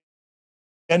 the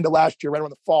end of last year, right around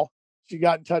the fall, she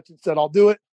got in touch and said, I'll do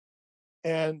it.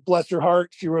 And bless her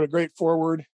heart, she wrote a great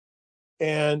foreword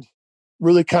and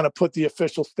really kind of put the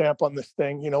official stamp on this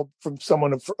thing, from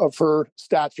someone of her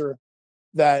stature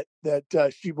that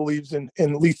she believes in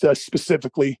Lisa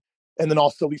specifically, and then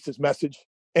also Lisa's message.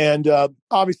 And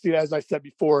obviously, as I said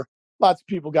before, lots of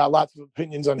people got lots of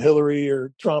opinions on Hillary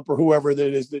or Trump or whoever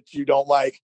that is that you don't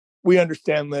like. We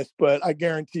understand this, but I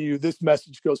guarantee you this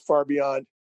message goes far beyond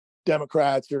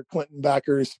Democrats or Clinton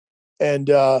backers. And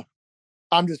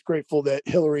I'm just grateful that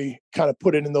Hillary kind of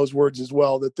put it in those words as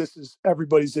well, that this is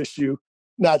everybody's issue,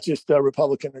 not just a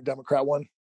Republican or Democrat one.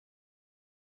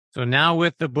 So now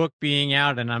with the book being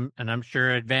out, and I'm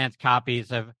sure advanced copies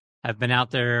have been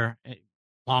out there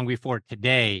long before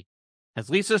today, has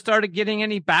Lisa started getting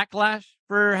any backlash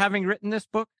for having written this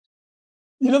book?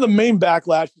 The main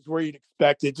backlash is where you'd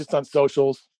expect it, just on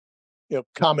socials,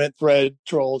 comment thread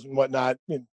trolls and whatnot,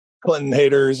 Clinton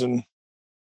haters and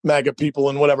MAGA people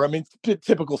and whatever. I mean,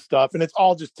 typical stuff. And it's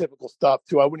all just typical stuff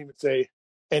too. I wouldn't even say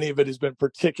any of it has been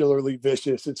particularly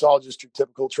vicious. It's all just your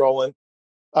typical trolling.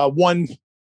 One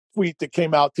tweet that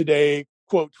came out today,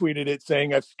 quote tweeted it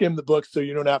saying, "I've skimmed the book so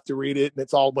you don't have to read it. And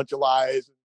it's all a bunch of lies.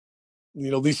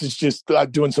 Lisa's just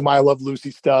doing some I Love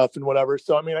Lucy stuff and whatever."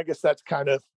 So, I mean, I guess that's kind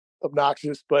of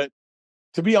obnoxious. But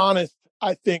to be honest,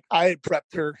 I think I had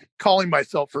prepped her, calling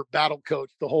myself her battle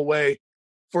coach the whole way,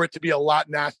 for it to be a lot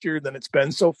nastier than it's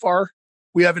been so far.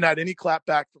 We haven't had any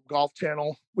clapback from Golf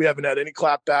Channel. We haven't had any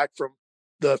clapback from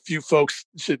the few folks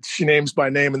she names by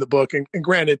name in the book. And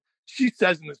granted, she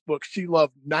says in this book, she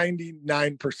loved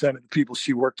 99% of the people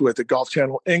she worked with at Golf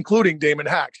Channel, including Damon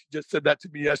Hack. She just said that to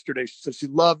me yesterday. She said she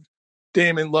loved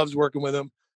Damon, loves working with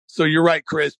him. So you're right,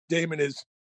 Chris. Damon is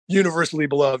universally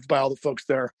beloved by all the folks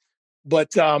there.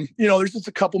 But, there's just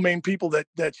a couple main people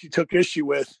that she took issue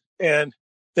with, and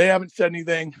they haven't said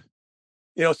anything.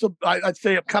 So I'd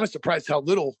say I'm kind of surprised how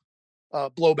little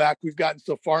blowback we've gotten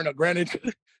so far. Now, granted,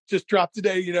 just dropped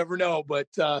today. You never know, but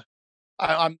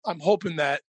I'm hoping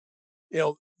that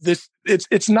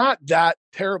it's not that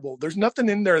terrible. There's nothing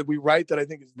in there that we write that I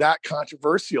think is that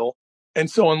controversial. And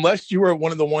so unless you are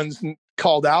one of the ones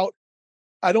called out,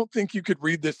 I don't think you could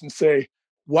read this and say,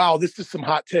 wow, this is some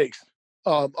hot takes.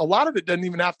 A lot of it doesn't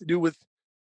even have to do with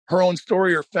her own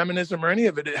story or feminism or any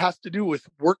of it. It has to do with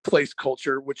workplace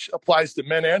culture, which applies to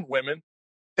men and women.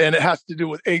 And it has to do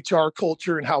with HR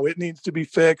culture and how it needs to be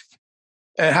fixed.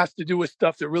 And it has to do with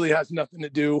stuff that really has nothing to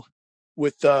do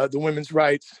with the women's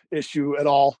rights issue at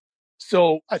all.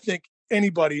 So I think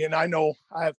anybody, and I know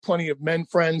I have plenty of men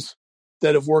friends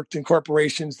that have worked in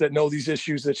corporations that know these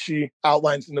issues that she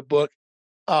outlines in the book.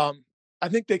 I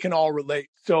think they can all relate.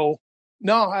 So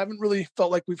no, I haven't really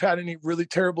felt like we've had any really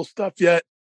terrible stuff yet.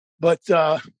 But,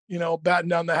 batten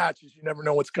down the hatches, you never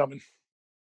know what's coming.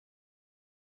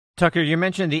 Tucker, you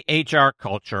mentioned the HR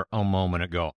culture a moment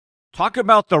ago. Talk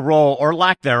about the role or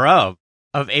lack thereof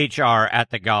of HR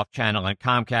at the Golf Channel and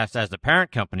Comcast as the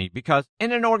parent company, because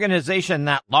in an organization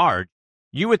that large,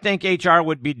 you would think HR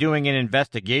would be doing an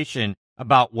investigation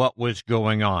about what was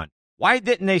going on. Why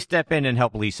didn't they step in and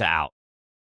help Lisa out?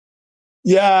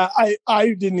 Yeah,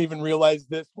 I didn't even realize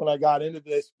this when I got into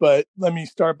this, but let me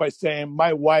start by saying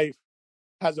my wife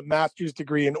has a master's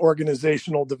degree in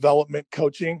organizational development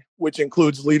coaching, which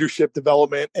includes leadership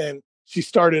development. And she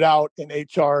started out in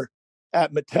HR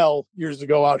at Mattel years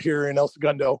ago out here in El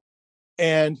Segundo.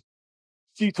 And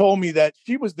she told me that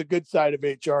she was the good side of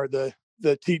HR, the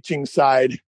teaching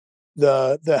side,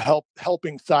 the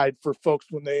helping side for folks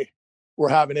when they were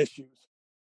having issues.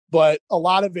 But a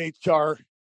lot of HR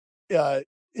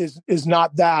is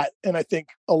not that. And I think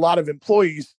a lot of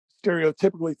employees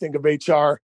stereotypically think of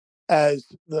HR as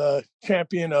the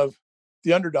champion of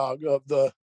the underdog, of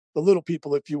the little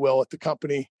people, if you will, at the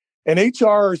company. And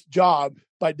HR's job,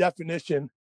 by definition,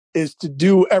 is to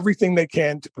do everything they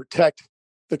can to protect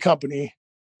the company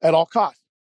at all costs.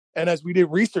 And as we did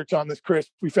research on this, Chris,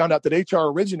 we found out that HR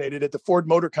originated at the Ford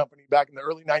Motor Company back in the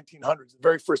early 1900s. The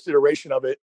very first iteration of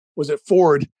it was at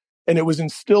Ford, and it was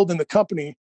instilled in the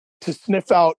company to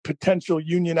sniff out potential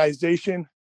unionization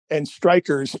and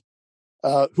strikers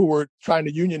who were trying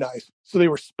to unionize. So they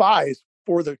were spies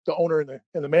for the owner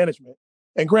and the management.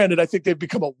 And granted, I think they've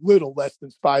become a little less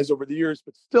than spies over the years,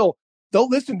 but still, they'll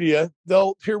listen to you.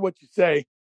 They'll hear what you say.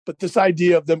 But this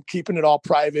idea of them keeping it all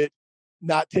private,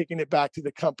 not taking it back to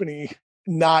the company,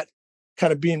 not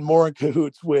kind of being more in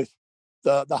cahoots with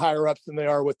the higher ups than they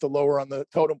are with the lower on the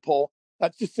totem pole,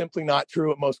 that's just simply not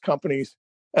true at most companies.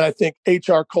 And I think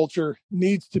HR culture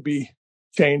needs to be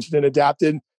changed and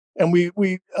adapted. And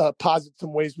we posit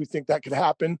some ways we think that could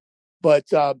happen. But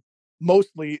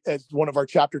mostly, as one of our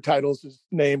chapter titles is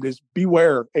named, is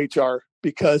Beware HR,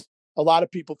 because a lot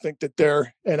of people think that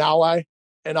they're an ally,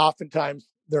 and oftentimes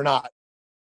they're not.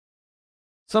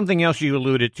 Something else you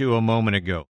alluded to a moment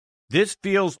ago. This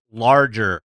feels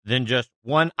larger than just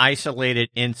one isolated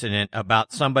incident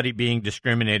about somebody being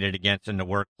discriminated against in the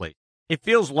workplace. It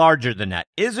feels larger than that.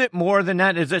 Is it more than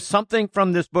that? Is it something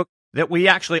from this book that we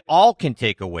actually all can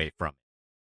take away from it?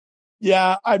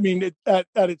 Yeah, I mean, at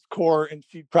its core, and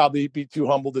she'd probably be too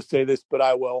humble to say this, but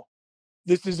I will.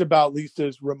 This is about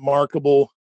Lisa's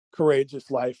remarkable,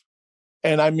 courageous life.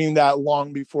 And I mean that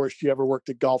long before she ever worked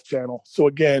at Golf Channel. So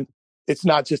again, it's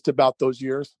not just about those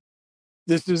years.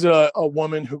 This is a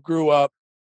woman who grew up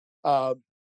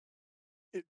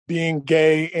being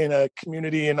gay in a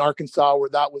community in Arkansas where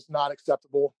that was not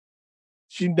acceptable.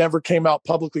 She never came out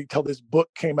publicly till this book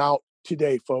came out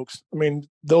today, folks. I mean,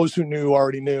 those who knew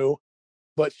already knew,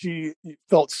 but she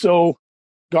felt so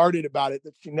guarded about it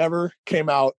that she never came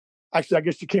out. Actually, I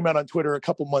guess she came out on Twitter a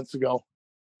couple months ago,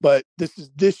 but this is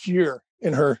this year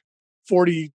in her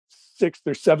 46th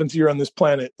or 7th year on this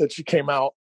planet that she came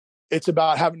out. It's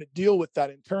about having to deal with that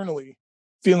internally,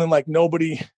 feeling like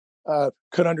nobody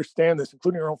could understand this,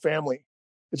 including her own family.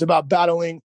 It's about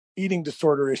battling eating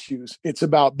disorder issues. It's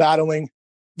about battling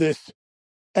this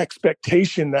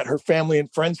expectation that her family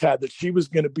and friends had that she was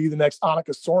going to be the next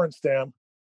Annika Sorenstam.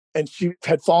 And she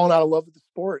had fallen out of love with the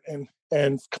sport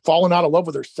and fallen out of love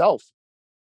with herself,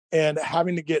 and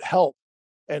having to get help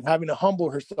and having to humble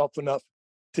herself enough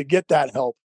to get that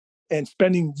help, and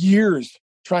spending years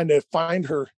trying to find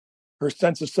her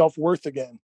sense of self-worth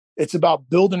again. It's about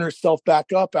building herself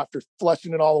back up after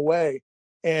flushing it all away,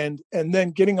 and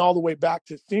then getting all the way back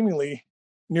to seemingly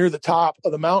near the top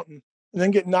of the mountain, and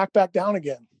then getting knocked back down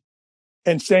again,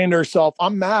 and saying to herself,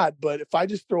 I'm mad, but if I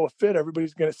just throw a fit,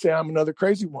 everybody's going to say I'm another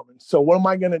crazy woman. So what am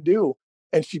I going to do?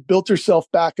 And she built herself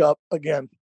back up again.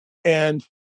 And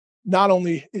not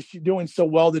only is she doing so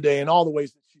well today in all the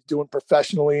ways that she's doing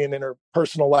professionally and in her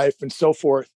personal life and so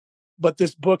forth, but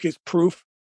this book is proof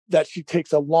that she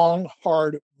takes a long,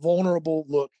 hard, vulnerable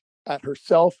look at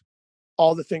herself,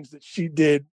 all the things that she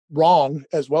did wrong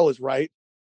as well as right,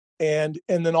 and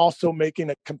then also making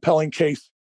a compelling case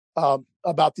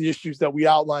about the issues that we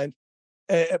outlined,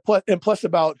 and plus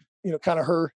about, kind of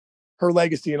her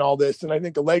legacy and all this. And I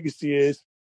think the legacy is,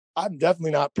 I'm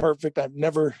definitely not perfect. I've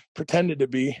never pretended to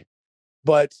be,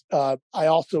 but I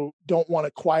also don't want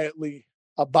to quietly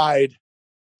abide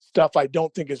stuff I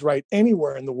don't think is right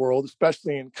anywhere in the world,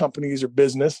 especially in companies or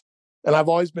business. And I've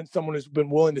always been someone who's been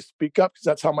willing to speak up because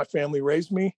that's how my family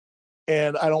raised me.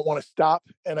 And I don't want to stop.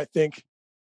 And I think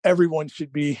everyone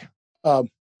should be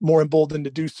more emboldened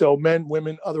to do so, men,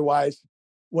 women, otherwise,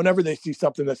 whenever they see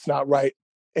something that's not right.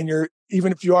 And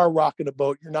even if you are rocking a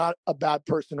boat, you're not a bad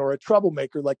person or a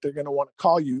troublemaker like they're going to want to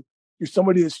call you. You're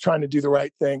somebody that's trying to do the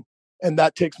right thing. And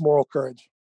that takes moral courage.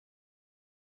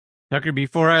 Tucker,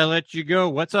 before I let you go,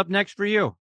 what's up next for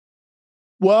you?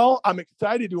 Well, I'm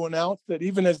excited to announce that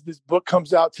even as this book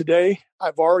comes out today,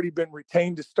 I've already been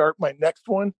retained to start my next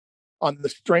one on the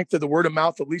strength of the word of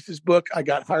mouth of Lisa's book. I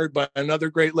got hired by another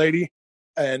great lady,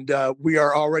 and we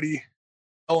are already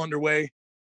well underway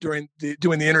doing the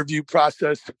interview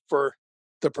process for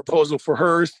the proposal for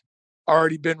hers.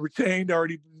 Already been retained,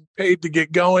 already paid to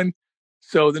get going.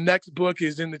 So the next book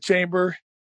is in the chamber,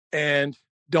 and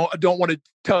don't want to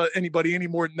tell anybody any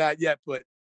more than that yet, but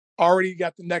already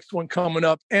got the next one coming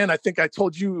up. And I think I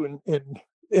told you in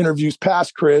interviews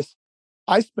past, Chris,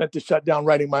 I spent the shutdown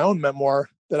writing my own memoir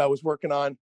that I was working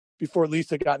on before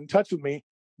Lisa got in touch with me.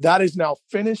 That is now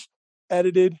finished,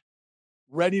 edited,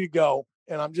 ready to go.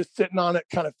 And I'm just sitting on it,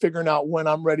 kind of figuring out when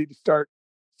I'm ready to start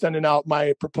sending out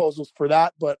my proposals for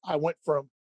that. But I went from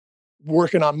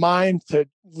working on mine to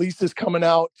Lisa's coming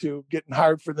out to getting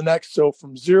hired for the next. So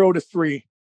from 0 to 3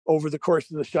 over the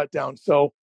course of the shutdown.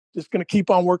 So just going to keep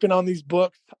on working on these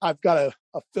books. I've got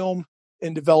a film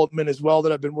in development as well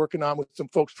that I've been working on with some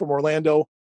folks from Orlando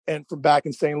and from back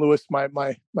in St. Louis, my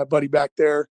buddy back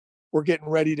there. We're getting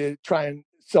ready to try and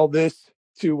sell this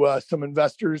to some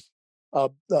investors, a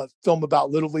film about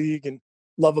Little League and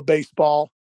love of baseball,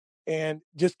 and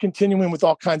just continuing with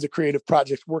all kinds of creative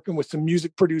projects, working with some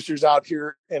music producers out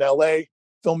here in LA,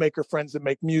 filmmaker friends that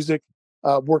make music,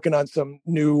 working on some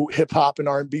new hip hop and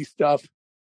R&B stuff,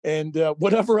 and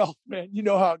whatever else, man. You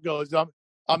know how it goes.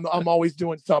 I'm always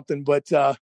doing something, but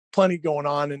plenty going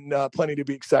on and plenty to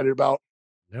be excited about.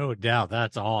 No doubt.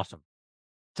 That's awesome.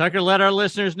 Tucker, let our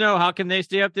listeners know, how can they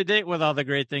stay up to date with all the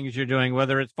great things you're doing,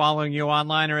 whether it's following you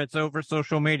online or it's over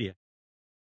social media?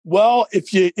 Well,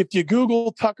 if you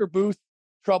Google Tucker Booth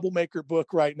Troublemaker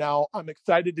book right now, I'm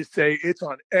excited to say it's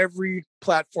on every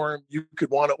platform you could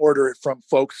want to order it from,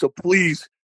 folks. So please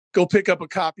go pick up a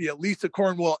copy of Lisa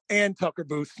Cornwell and Tucker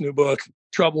Booth's new book,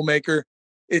 Troublemaker.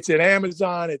 It's at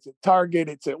Amazon, it's at Target,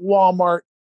 it's at Walmart,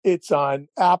 it's on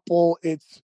Apple,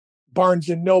 it's Barnes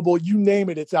and Noble, you name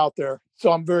it, it's out there.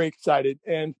 So I'm very excited.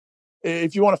 And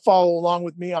if you want to follow along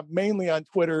with me, I'm mainly on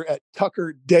Twitter at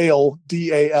Tucker Dale,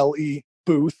 D-A-L-E,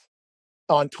 Booth.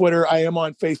 On Twitter, I am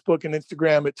on Facebook and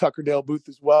Instagram at Tucker Dale Booth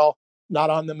as well. Not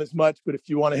on them as much, but if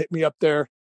you want to hit me up there,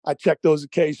 I check those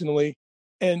occasionally.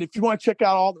 And if you want to check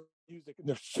out all the music, and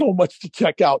there's so much to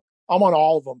check out, I'm on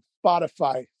all of them: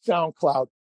 Spotify, SoundCloud,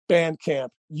 Bandcamp,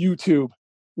 YouTube.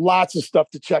 lots of stuff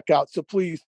to check out. So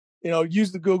please,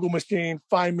 use the Google machine,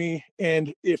 find me.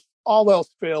 And if all else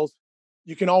fails,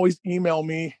 you can always email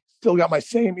me. Still got my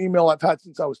same email I've had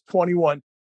since I was 21,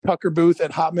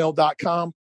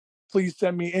 tuckerbooth@hotmail.com. Please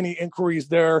send me any inquiries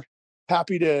there.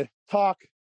 Happy to talk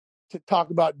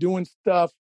about doing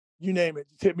stuff. You name it.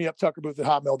 Just hit me up,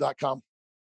 tuckerbooth@hotmail.com.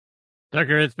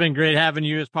 Tucker, it's been great having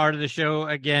you as part of the show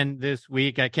again this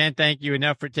week. I can't thank you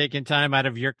enough for taking time out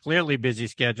of your clearly busy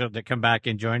schedule to come back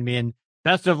and join me. And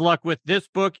best of luck with this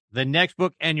book, the next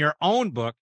book, and your own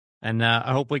book. And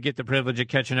I hope we get the privilege of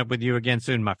catching up with you again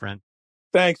soon, my friend.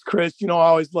 Thanks, Chris. I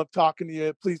always love talking to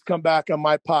you. Please come back on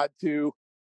my pod too.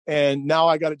 And now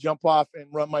I got to jump off and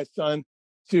run my son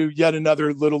to yet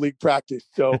another Little League practice.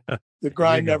 So the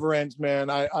grind never ends, man.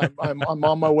 I'm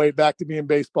on my way back to being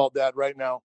baseball dad right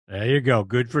now. There you go.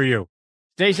 Good for you.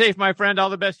 Stay safe, my friend. All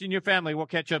the best in your family. We'll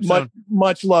catch up soon.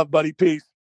 Much love, buddy. Peace.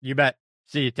 You bet.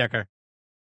 See you, Tucker.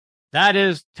 That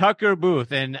is Tucker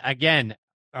Booth. And again,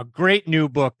 a great new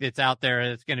book that's out there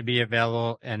that's going to be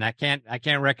available. And I can't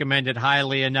recommend it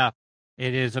highly enough.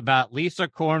 It is about Lisa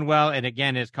Cornwell. And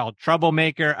again, it's called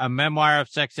Troublemaker, a memoir of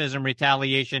sexism,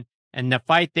 retaliation, and the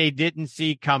fight they didn't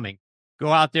see coming.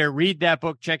 Go out there, read that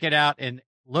book, check it out, and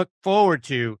look forward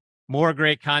to more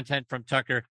great content from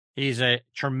Tucker. He's a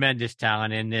tremendous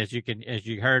talent, and as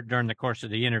you heard during the course of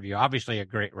the interview, obviously a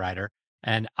great writer,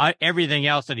 and everything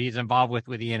else that he's involved with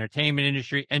the entertainment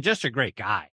industry, and just a great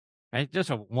guy, right? Just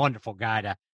a wonderful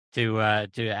guy to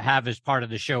have as part of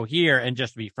the show here and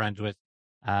just be friends with.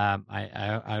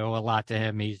 I owe a lot to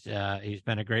him. He's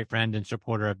been a great friend and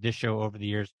supporter of this show over the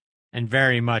years, and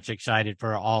very much excited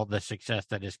for all the success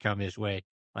that has come his way.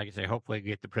 Like I say, hopefully we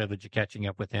get the privilege of catching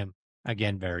up with him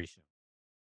again very soon.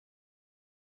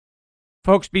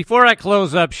 Folks, before I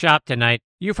close up shop tonight,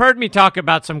 you've heard me talk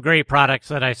about some great products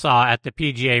that I saw at the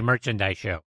PGA Merchandise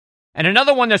Show. And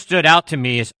another one that stood out to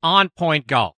me is On Point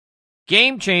Golf.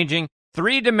 Game-changing,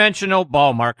 three-dimensional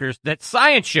ball markers that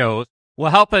science shows will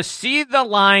help us see the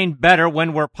line better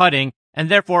when we're putting and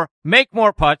therefore make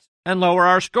more putts and lower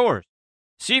our scores.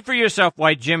 See for yourself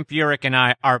why Jim Furyk and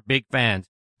I are big fans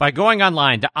by going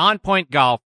online to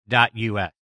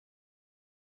onpointgolf.us.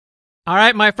 All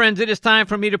right, my friends, it is time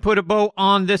for me to put a bow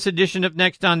on this edition of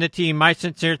Next on the Tee. My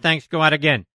sincere thanks go out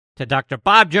again to Dr.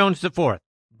 Bob Jones IV,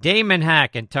 Damon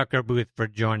Hack, and Tucker Booth for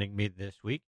joining me this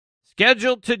week.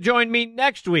 Scheduled to join me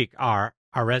next week are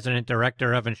our resident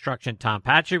director of instruction, Tom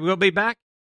Patrick, will be back.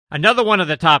 Another one of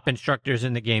the top instructors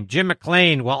in the game, Jim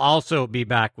McLean, will also be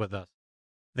back with us.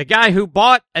 The guy who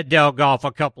bought Adele Golf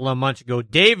a couple of months ago,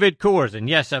 David Coors, and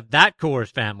yes, of that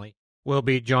Coors family, will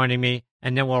be joining me.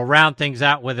 And then we'll round things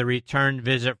out with a return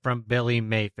visit from Billy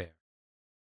Mayfair.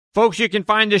 Folks, you can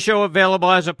find the show available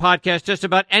as a podcast just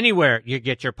about anywhere you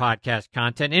get your podcast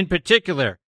content. In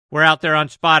particular, we're out there on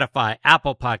Spotify,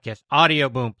 Apple Podcasts, Audio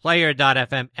Boom,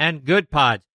 Player.fm, and Good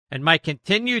Pods. And my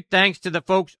continued thanks to the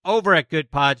folks over at Good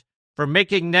Pods for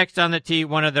making Next on the Tee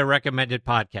one of their recommended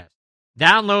podcasts.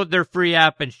 Download their free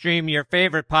app and stream your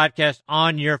favorite podcast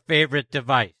on your favorite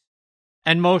device.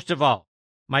 And most of all,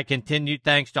 my continued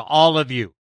thanks to all of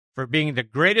you for being the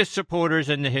greatest supporters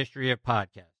in the history of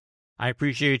podcasts. I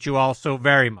appreciate you all so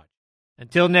very much.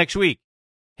 Until next week,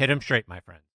 hit 'em straight, my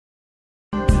friends.